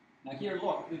 Now here,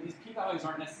 look, these p-values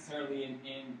aren't necessarily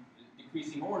in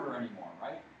decreasing order anymore,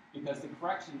 right? Because the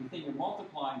correction, the thing you're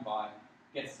multiplying by,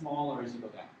 gets smaller as you go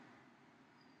down.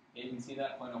 Okay, you can see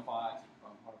that 0.05, 0.53, 0.05,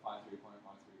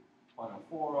 0.040,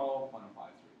 0.053.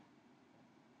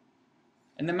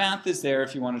 And the math is there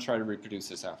if you want to try to reproduce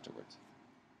this afterwards.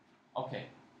 Okay.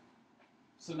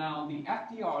 So now the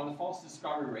FDR, the false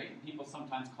discovery rate, and people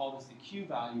sometimes call this the Q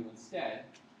value instead,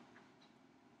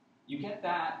 you get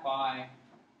that by,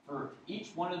 for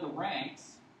each one of the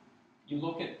ranks, you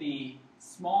look at the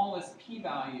smallest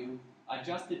p-value,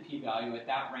 adjusted p-value at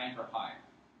that rank or higher.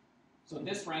 So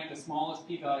this rank, the smallest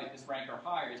p-value at this rank or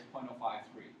higher is 0.053.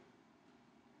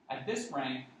 At this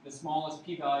rank, the smallest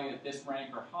p-value at this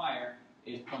rank or higher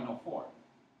is 0.04.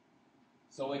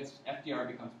 So its FDR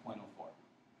becomes 0.04. Does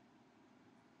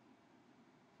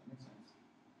that make sense?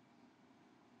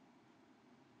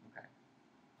 Okay.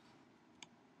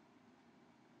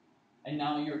 And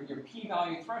now your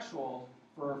p-value threshold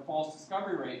for a false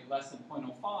discovery rate less than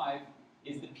 0.05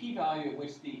 is the p-value at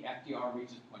which the FDR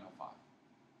reaches 0.05.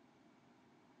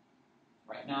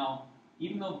 Right now,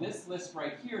 even though this list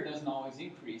right here doesn't always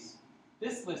increase,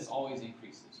 this list always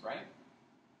increases, right?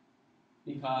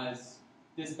 Because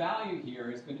this value here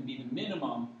is going to be the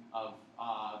minimum of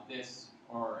this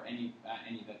or any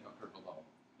that occurred below.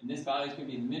 And this value is going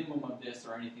to be the minimum of this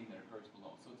or anything that occurs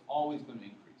below. So it's always going to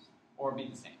increase or be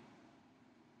the same.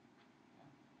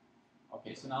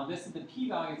 Okay, so now this is the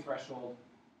p-value threshold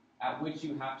at which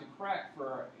you have to correct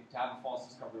to have a false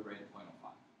discovery rate of 0.05.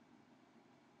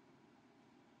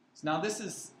 So now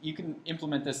you can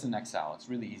implement this in Excel. It's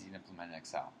really easy to implement in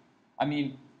Excel. I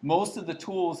mean, most of the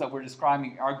tools that we're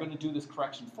describing are going to do this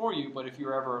correction for you, but if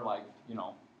you're ever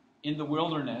in the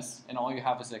wilderness and all you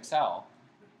have is Excel,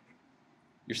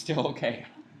 you're still okay.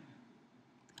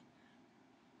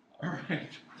 All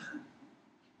right.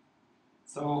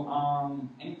 So,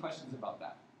 any questions about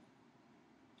that?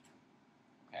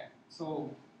 Okay.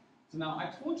 So now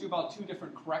I told you about 2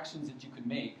 different corrections that you could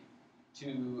make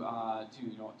to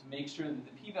make sure that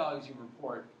the p-values you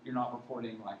report, you're not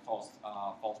reporting like false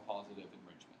positive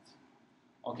enrichments.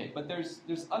 Okay, but there's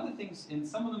other things, and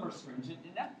some of them are stringent,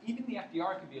 and even the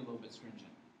FDR can be a little bit stringent.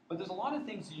 But there's a lot of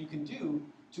things that you can do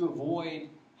to avoid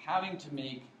having to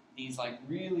make these like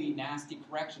really nasty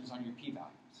corrections on your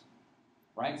p-values,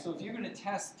 right? So if you're going to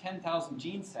test 10,000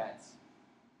 gene sets,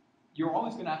 you're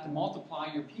always going to have to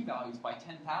multiply your p-values by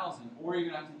 10,000, or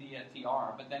you're going to have to do the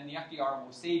FDR. But then the FDR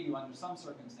will save you under some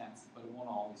circumstances, but it won't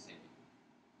always save you,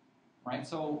 right?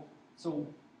 So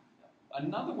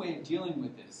another way of dealing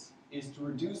with this is to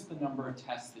reduce the number of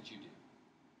tests that you do,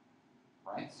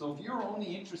 right? So if you're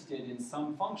only interested in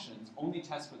some functions, only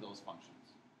test for those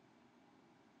functions,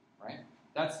 right?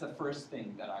 That's the first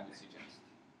thing that I would suggest.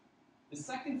 The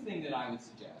second thing that I would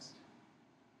suggest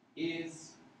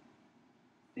is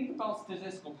think about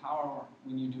statistical power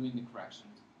when you're doing the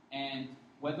corrections, and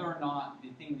whether or not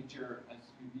the thing that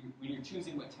when you're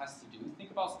choosing what tests to do,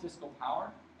 think about statistical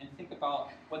power and think about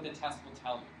what the test will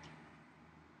tell you.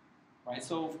 Right,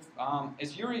 so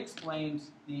as Yuri explained,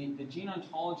 the gene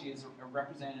ontology is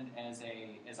represented as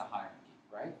a hierarchy,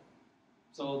 right?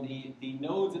 So the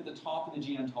nodes at the top of the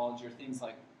gene ontology are things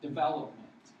like development,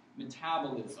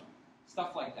 metabolism,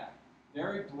 stuff like that.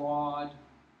 Very broad,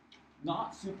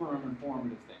 not super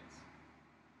informative things,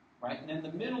 right? And then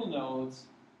the middle nodes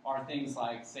are things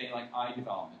like, say, like eye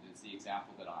development is the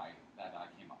example that I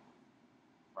came up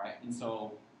with, right? And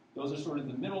so those are sort of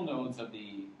the middle nodes of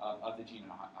the gene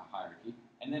hierarchy.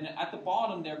 And then at the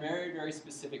bottom, they're very, very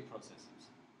specific processes.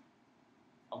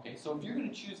 Okay, so if you're going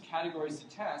to choose categories to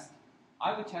test,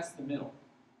 I would test the middle,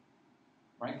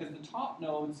 right? Because the top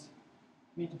nodes,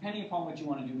 I mean, depending upon what you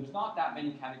want to do, there's not that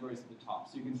many categories at the top,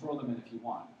 so you can throw them in if you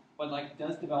want. But like,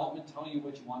 does development tell you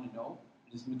what you want to know?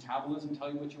 Does metabolism tell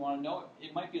you what you want to know?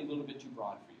 It might be a little bit too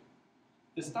broad for you.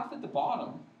 The stuff at the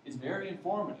bottom is very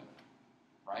informative,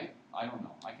 right? I don't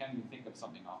know. I can't even think of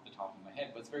something off the top of my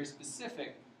head, but it's very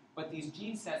specific. But these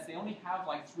gene sets, they only have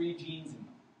like 3 genes in them.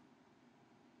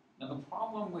 Now the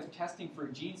problem with testing for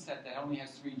a gene set that only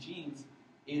has 3 genes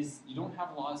is you don't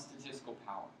have a lot of statistical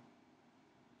power.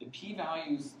 The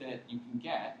p-values that you can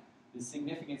get, the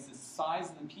significance, the size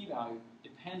of the p-value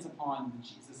depends upon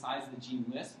the size of the gene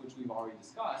list, which we've already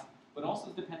discussed, but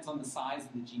also depends on the size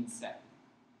of the gene set.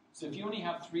 So if you only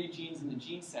have 3 genes in the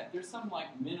gene set, there's some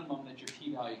like minimum that your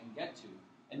p-value can get to,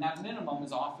 and that minimum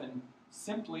is often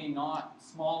simply not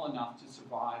small enough to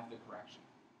survive the correction.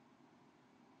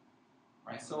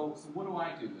 Right? So what do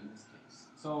I do in this case?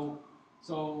 So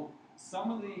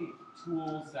some of the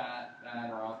tools that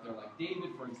are out there, like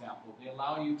David, for example, they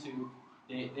allow you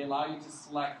to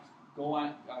select go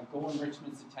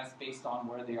enrichments to test based on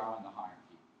where they are on the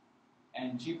hierarchy.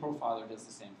 And gprofiler does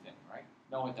the same thing, right?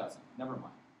 No, it doesn't. Never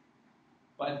mind.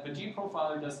 But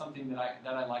gprofiler does something that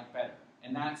I like better,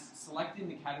 and that's selecting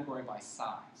the category by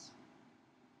size.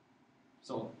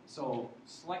 So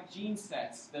select gene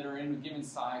sets that are in a given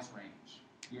size range.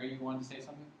 You wanted to say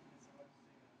something?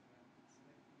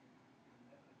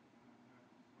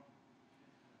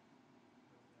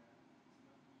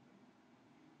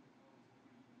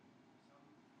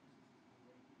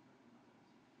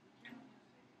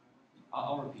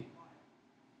 I'll repeat.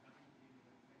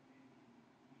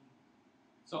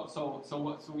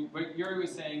 What Yuri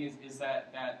was saying is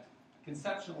that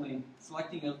conceptually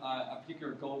selecting a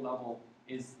particular go level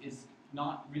is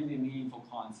not really a meaningful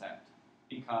concept,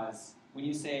 because when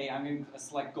you say I'm going to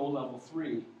select go level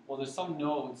 3, well, there's some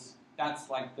nodes that's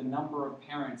like the number of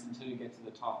parents until you get to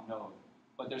the top node.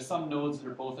 But there's some nodes that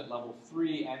are both at level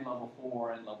 3 and level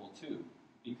 4 and level 2,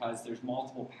 because there's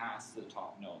multiple paths to the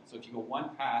top node. So if you go one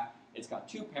path, it's got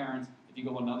 2 parents. If you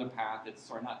go another path, it's,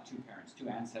 sorry, not 2 parents, 2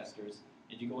 ancestors.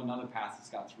 If you go another path, it's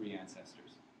got 3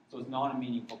 ancestors. So it's not a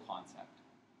meaningful concept.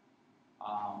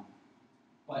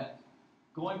 But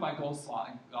going by goal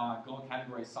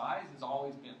category size has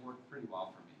always worked pretty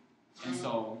well for me. And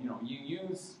so, you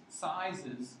use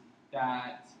sizes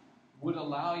that would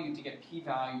allow you to get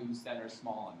p-values that are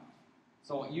small enough.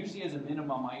 So usually as a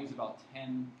minimum, I use about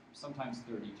 10, sometimes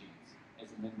 30 genes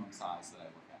as a minimum size that I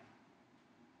look at.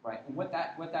 Right? And what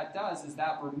that does is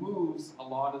that removes a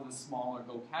lot of the smaller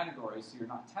go categories, so you're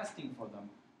not testing for them.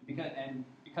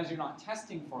 Because you're not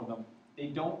testing for them, they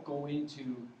don't go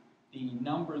into the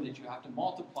number that you have to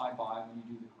multiply by when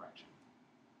you do the correction.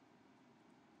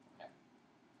 Okay.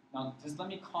 Now, just let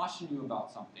me caution you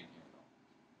about something here, though.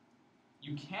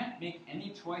 You can't make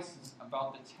any choices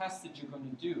about the tests that you're going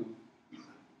to do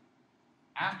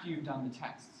after you've done the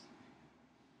tests.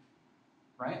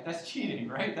 Right? That's cheating,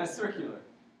 right? That's circular.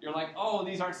 You're like, oh,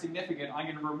 these aren't significant. I'm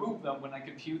going to remove them when I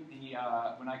compute the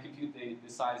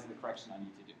size of the correction I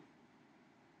need to do.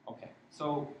 Okay,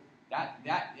 so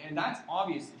that's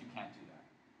obvious that you can't do that.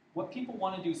 What people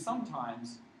want to do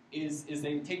sometimes is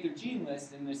they take their gene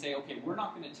list and they say, okay, we're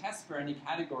not going to test for any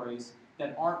categories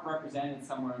that aren't represented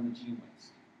somewhere in the gene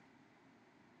list.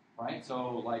 Right?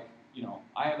 So, like, you know,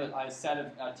 I have a set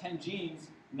of 10 genes.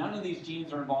 None of these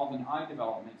genes are involved in eye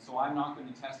development, so I'm not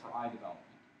going to test for eye development.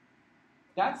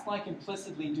 That's like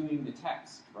implicitly doing the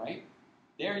test, right?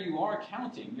 There you are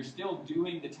counting. You're still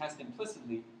doing the test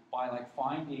implicitly by like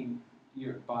finding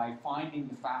the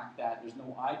fact that there's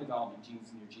no eye development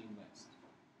genes in your gene list.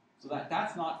 So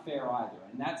that's not fair either.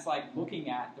 And that's like looking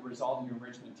at the result of your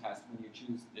enrichment test when you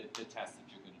choose the test that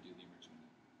you're going to do the enrichment in.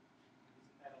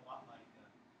 Isn't that a lot like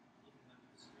looking under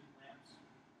the street lamps in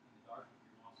the dark with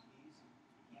your lost keys?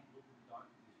 You can't look in the dark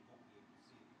because you won't be able to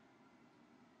see it.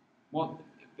 Well,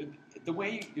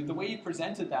 the way you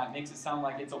presented that makes it sound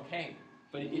like it's okay,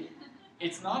 but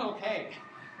it's not okay.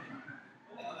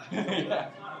 Yeah.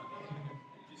 It's not okay.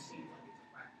 It just seems like it's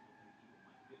a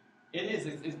practical thing people might do. It is.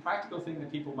 It's a practical thing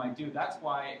that people might do. That's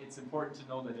why it's important to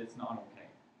know that it's not okay.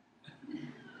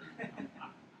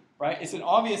 Right? It's an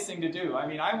obvious thing to do. I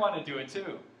mean, I want to do it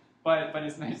too, but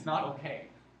it's not okay.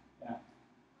 Yeah.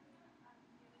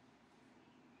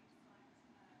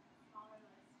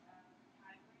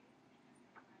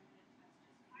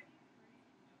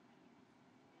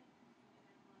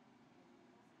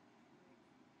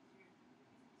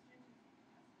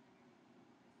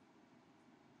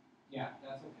 Yeah,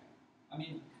 that's okay. I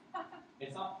mean,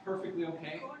 it's not perfectly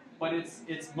okay, but it's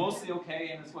mostly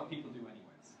okay, and it's what people do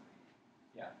anyways.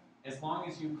 Yeah, as long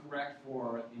as you correct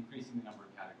for increasing the number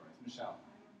of categories. Michelle.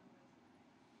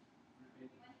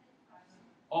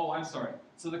 Oh, I'm sorry.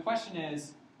 So the question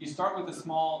is, you start with a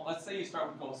small, let's say you start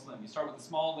with Go Slim. You start with a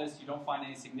small list, you don't find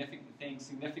any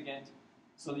significant,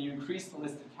 so that you increase the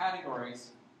list of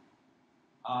categories,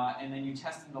 and then you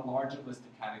test in the larger list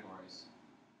of categories.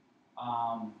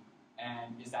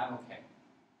 And is that okay?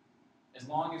 As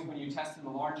long as when you test in the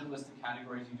larger list of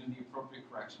categories, you do the appropriate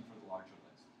correction for the larger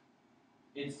list.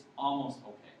 It's almost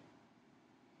okay.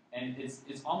 And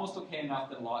it's almost okay enough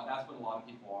that that's what a lot of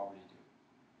people already do.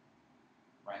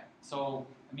 Right? So,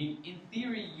 I mean, in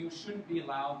theory, you shouldn't be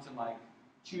allowed to like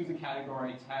choose a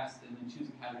category, test, and then choose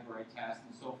a category, test,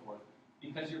 and so forth,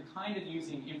 because you're kind of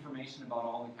using information about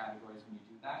all the categories when you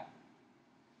do that.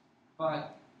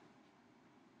 But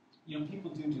you know, people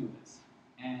do this,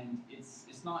 and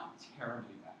it's not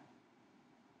terribly bad.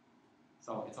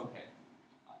 So it's okay.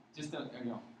 Just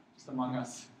among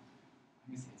us,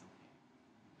 I can say it's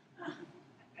okay.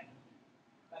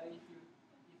 But if you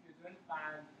don't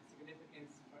find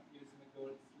significance for using the Go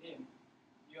Slim,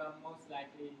 you are most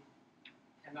likely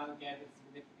cannot get it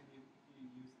significant if you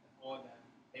use all the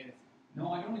data set.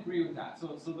 No, I don't agree with that.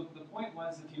 So the point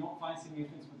was, if you don't find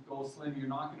significance with Go Slim, you're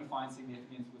not going to find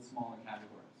significance with smaller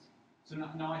categories. So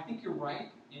now I think you're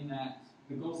right in that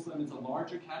the Go Slim is a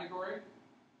larger category,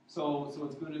 so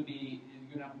it's going to be, you're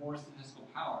going to have more statistical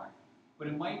power. But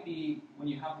it might be when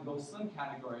you have the Go Slim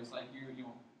categories, like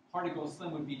part of Go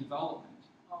Slim would be development.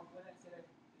 Oh, what I said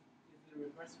is the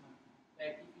reverse one.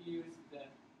 Like if you're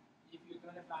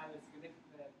going to find the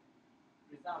significant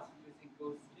results using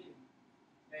Go Slim,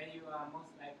 then you are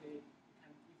most likely,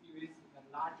 if you use the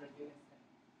larger data set,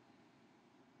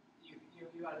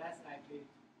 you are less likely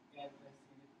to get the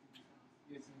significant results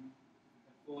using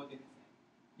the full data set.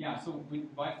 Yeah, so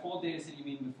by full data set, you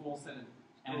mean the full set of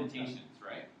annotations,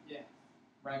 right? Yeah.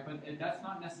 Right, but that's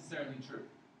not necessarily true.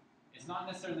 It's not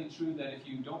necessarily true that if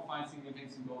you don't find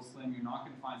significance in Go Slim, you're not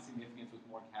going to find significance with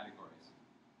more categories.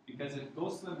 Because if Go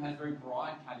Slim has very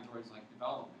broad categories like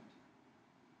development,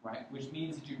 right, which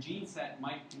means that your gene set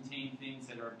might contain things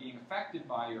that are being affected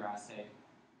by your assay,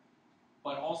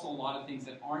 but also a lot of things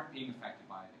that aren't being affected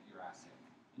by your assay.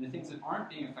 And the things that aren't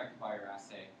being affected by your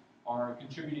assay are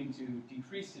contributing to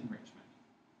decreased enrichment.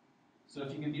 So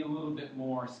if you can be a little bit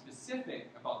more specific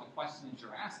about the question that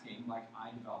you're asking, like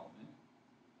eye development,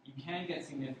 you can get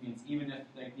significance even if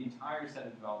like the entire set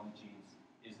of development genes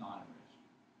is not enriched.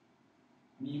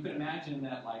 I mean, you could imagine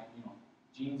that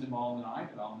genes involved in eye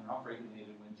development are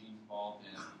upregulated when genes involved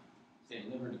in, say,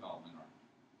 liver development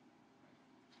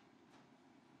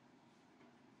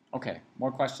are. Okay,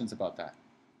 more questions about that?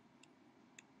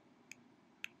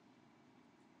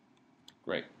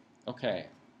 Great. Okay.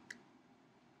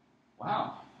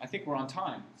 Wow, I think we're on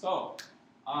time. So,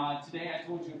 today I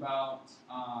told you about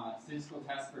statistical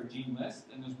tests for a gene list,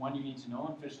 and there's one you need to know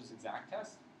in Fisher's exact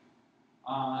test.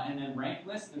 And then rank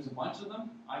lists, there's a bunch of them.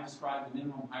 I described the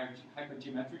minimum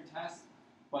hypergeometric test,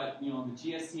 but the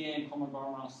GSCA and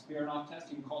Kolmogorov-Smirnov test,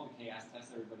 you can call it the KS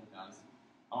test, everybody does,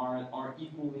 are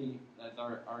equally,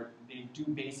 they do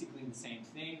basically the same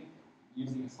thing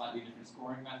using a slightly different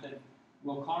scoring method.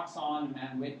 Wilcoxon and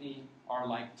Mann-Whitney are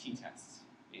like t-tests.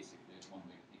 basically, is one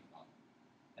way to think about it.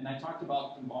 And I talked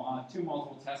about the two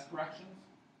multiple test corrections.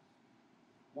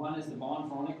 One is the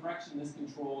Bond-Ferroni correction. This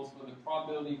controls for the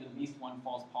probability that at least one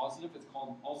false positive. It's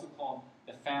also called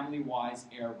the family-wise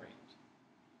error rate.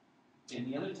 And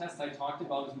the other test I talked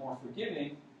about is more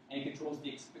forgiving, and it controls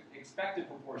the expected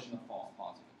proportion of false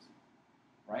positives.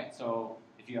 Right? So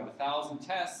if you have 1,000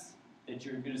 tests that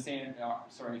you're going to say, if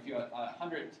you have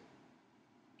 100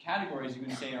 categories you're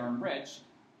going to say are enriched,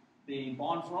 the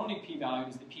Bond-Ferroni p-value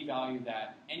is the p-value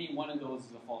that any one of those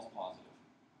is a false positive.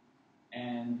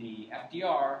 And the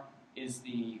FDR is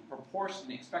the proportion,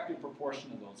 the expected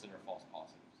proportion of those that are false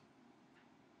positives.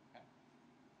 Okay.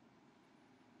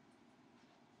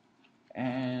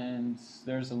 And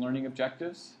there's the learning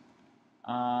objectives.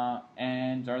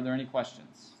 And are there any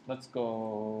questions? Let's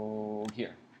go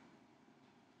here.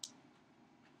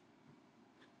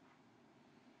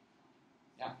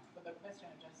 Yeah. For the question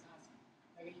I just asked,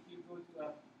 like if you go to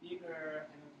a bigger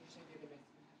annotation database,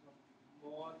 you have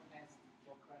more tests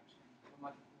for correction, for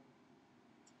multiple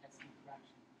tests in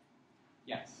correction.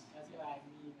 Yes. That's what I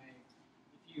mean. Like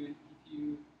if you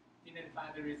didn't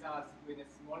find the results with a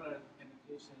smaller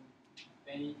annotation,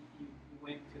 then you go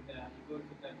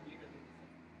to the bigger dataset.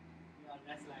 You are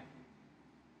less likely.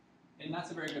 And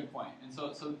that's a very good point. And so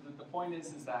the point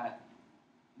is that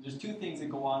there's two things that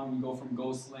go on when you go from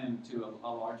Go Slim to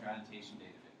a larger annotation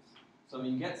database. So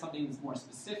you get something that's more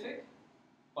specific,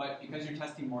 but because you're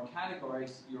testing more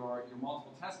categories, your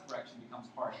multiple test correction becomes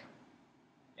harsher.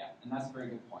 Yeah, and that's a very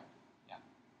good point. Yeah.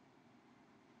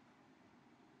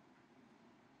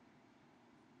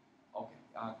 Okay,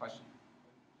 question?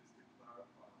 Just to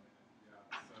clarify, yeah,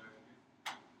 so if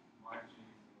my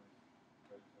genes and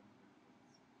like protein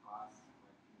movements pass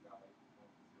like p-value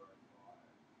 0.05,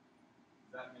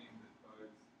 does that mean that those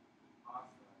that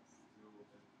pass that still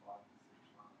there's 5%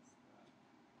 chance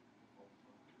that the false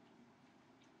positives?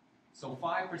 So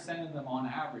 5% of them on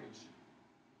average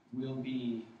will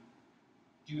be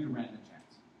due to random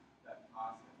chance That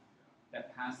pass it, yeah.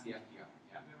 that pass the FDR.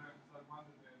 Yeah. And then I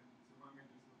wonder then, so when we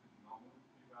just look at nominal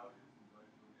p-values and don't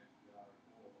do an FDR at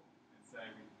all, and say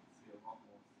we can see a lot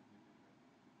more significant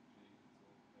genes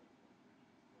or protein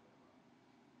enrichments,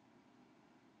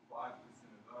 whatever,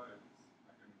 5% of those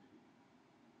are going to be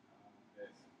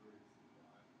their spurious,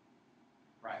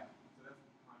 right? Right. So that's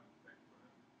the kind of effect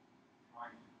we're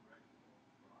trying to correct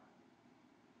for, right?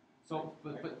 So,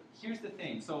 but here's the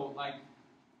thing. So, like,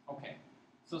 okay.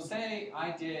 So say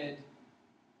I did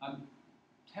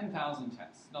 10,000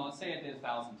 tests. No, let's say I did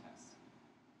 1,000 tests.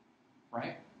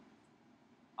 Right?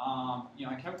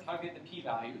 I calculate the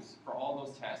p-values for all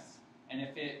those tests, and if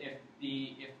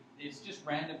it's just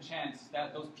random chance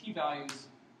that those p-values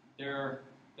they're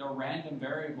a random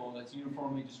variable that's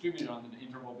uniformly distributed on the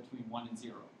interval between 1 and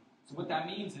 0. So what that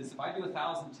means is if I do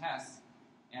 1,000 tests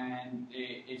and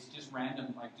it's just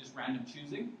random, like just random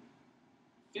choosing,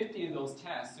 50 of those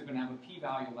tests are going to have a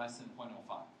p-value less than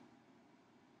 0.05.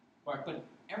 Right, but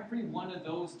every one of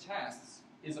those tests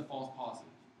is a false positive.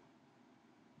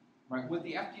 Right, what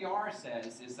the FDR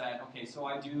says is that, okay, so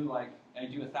I do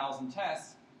 1,000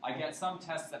 tests, I get some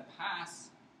tests that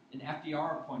pass an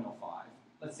FDR of 0.05.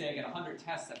 Let's say I get 100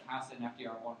 tests that pass an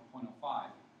FDR of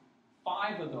 0.05.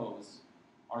 5 of those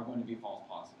are going to be false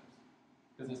positives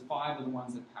because it's 5 of the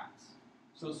ones that pass.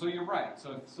 So you're right.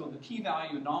 So the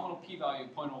p-value, nominal p-value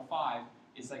of 0.05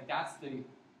 is like that's the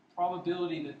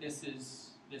probability that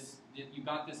that you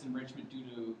got this enrichment due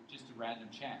to just a random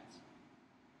chance.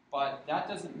 But that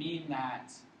doesn't mean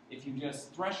that if you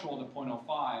just threshold at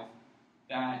 0.05,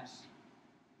 that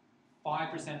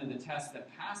 5% of the tests that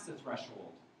pass the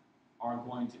threshold are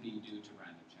going to be due to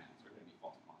random chance, are going to be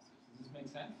false positives. Does this make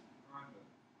sense? Kind of.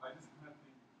 I just kind of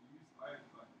think you use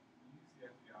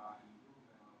the FDR and you rule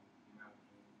down the amount of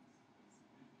genes that's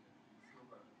significant, you still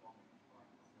got a problem with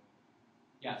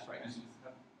 5%. Yes, right. And you just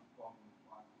have a problem with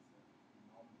 5% in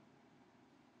nominal.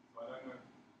 So I don't know if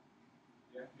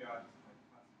the FDR just kind of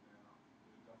cuts it down, but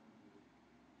it doesn't really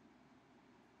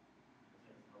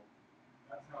help.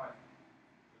 That's how I think.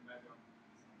 But maybe I'm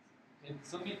misunderstanding.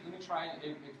 So let me try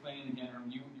explaining it again. Or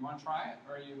you want to try it,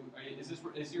 or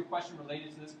is your question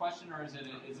related to this question, or is it?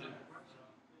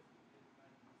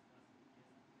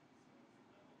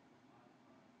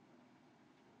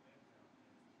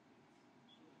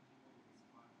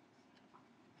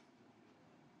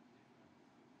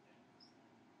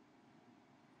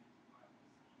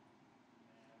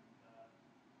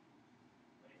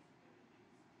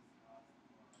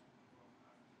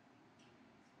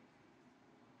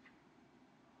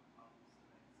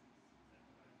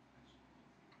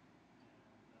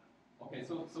 Okay,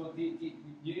 so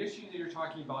the issue that you're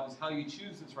talking about is how you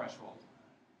choose the threshold.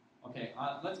 Okay,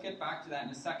 let's get back to that in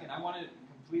a second. I want to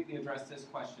completely address this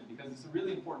question because it's a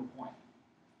really important point.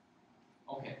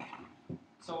 Okay,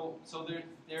 so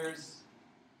there is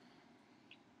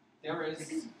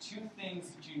two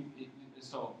things that you.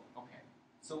 So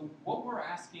what we're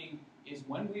asking is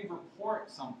when we report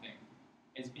something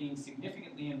as being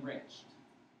significantly enriched,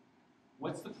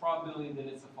 what's the probability that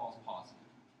it's a false positive?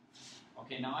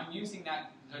 Okay, now I'm using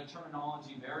that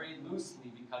terminology very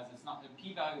loosely because it's not, the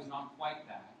p-value is not quite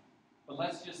that. But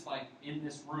let's just, like, in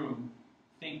this room,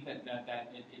 think that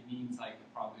it means, like,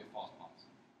 probably a false positive.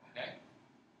 Okay?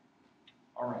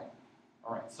 All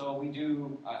right, so we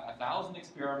do 1,000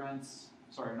 experiments,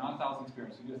 sorry, not 1,000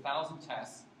 experiments, we do 1,000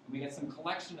 tests, and we get some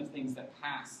collection of things that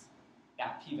pass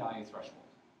that p-value threshold.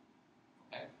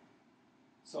 Okay?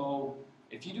 So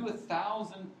if you do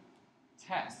 1,000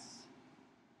 tests,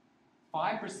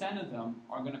 5% of them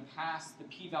are going to pass the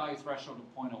p-value threshold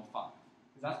of 0.05. Because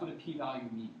that's what a p-value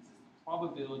means. It's the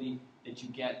probability that you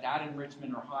get that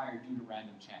enrichment or higher due to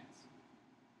random chance.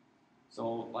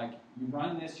 So, like, you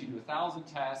run this, you do 1,000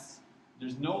 tests,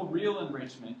 there's no real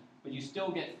enrichment, but you still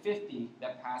get 50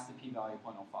 that pass the p-value of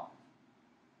 0.05.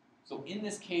 So in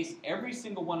this case, every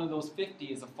single one of those 50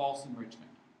 is a false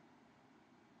enrichment.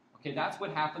 Okay, that's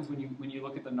what happens when you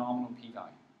look at the nominal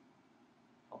p-value.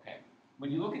 Okay.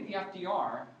 When you look at the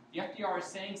FDR is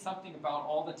saying something about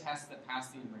all the tests that pass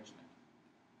the enrichment.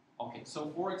 Okay,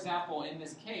 so for example, in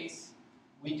this case,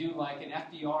 we do like an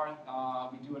FDR,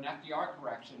 we do an FDR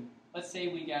correction. Let's say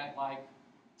we get like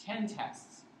 10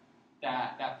 tests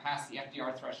that pass the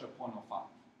FDR threshold of 0.05.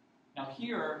 Now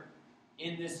here,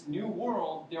 in this new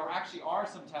world, there actually are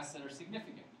some tests that are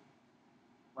significant,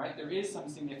 right? There is some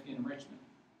significant enrichment.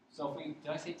 So if we,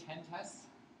 did I say 10 tests?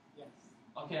 Yes.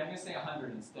 Okay, I'm going to say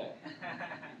 100 instead.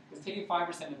 Because taking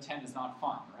 5% of 10 is not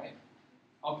fun, right?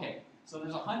 Okay, so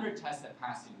there's 100 tests that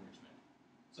pass the enrichment.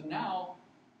 So now,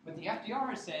 what the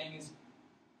FDR is saying is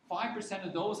 5%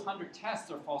 of those 100 tests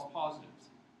are false positives.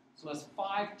 So that's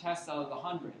 5 tests out of the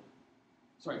 100.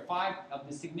 Sorry, 5 of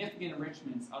the significant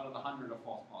enrichments out of the 100 are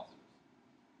false positives.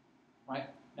 Right?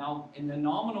 Now, in the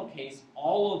nominal case,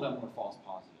 all of them were false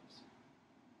positives.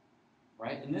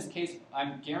 Right? In this case,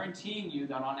 I'm guaranteeing you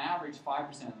that on average, 5%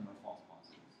 of them are false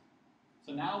positives.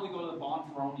 So now we go to the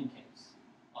Bonferroni case.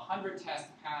 100 tests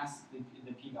pass the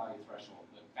p-value threshold,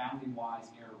 the family-wise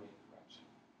error rate correction.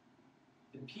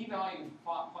 The p-value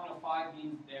of 0.05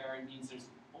 means there's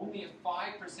only a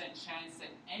 5% chance that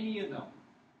any of them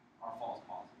are false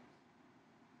positives.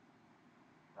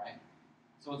 Right?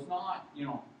 So it's not,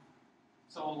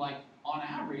 so like on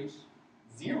average,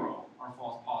 0 are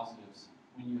false positives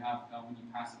when you pass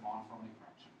a Bonferroni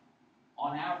correction.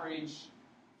 On average,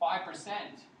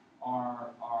 5%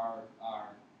 are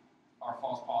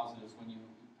false positives when you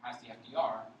pass the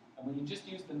FDR, and when you just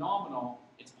use the nominal,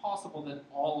 it's possible that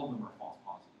all of them are false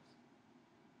positives.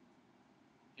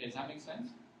 Okay, does that make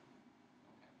sense?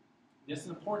 Okay. It's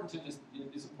important to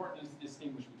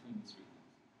distinguish between these three.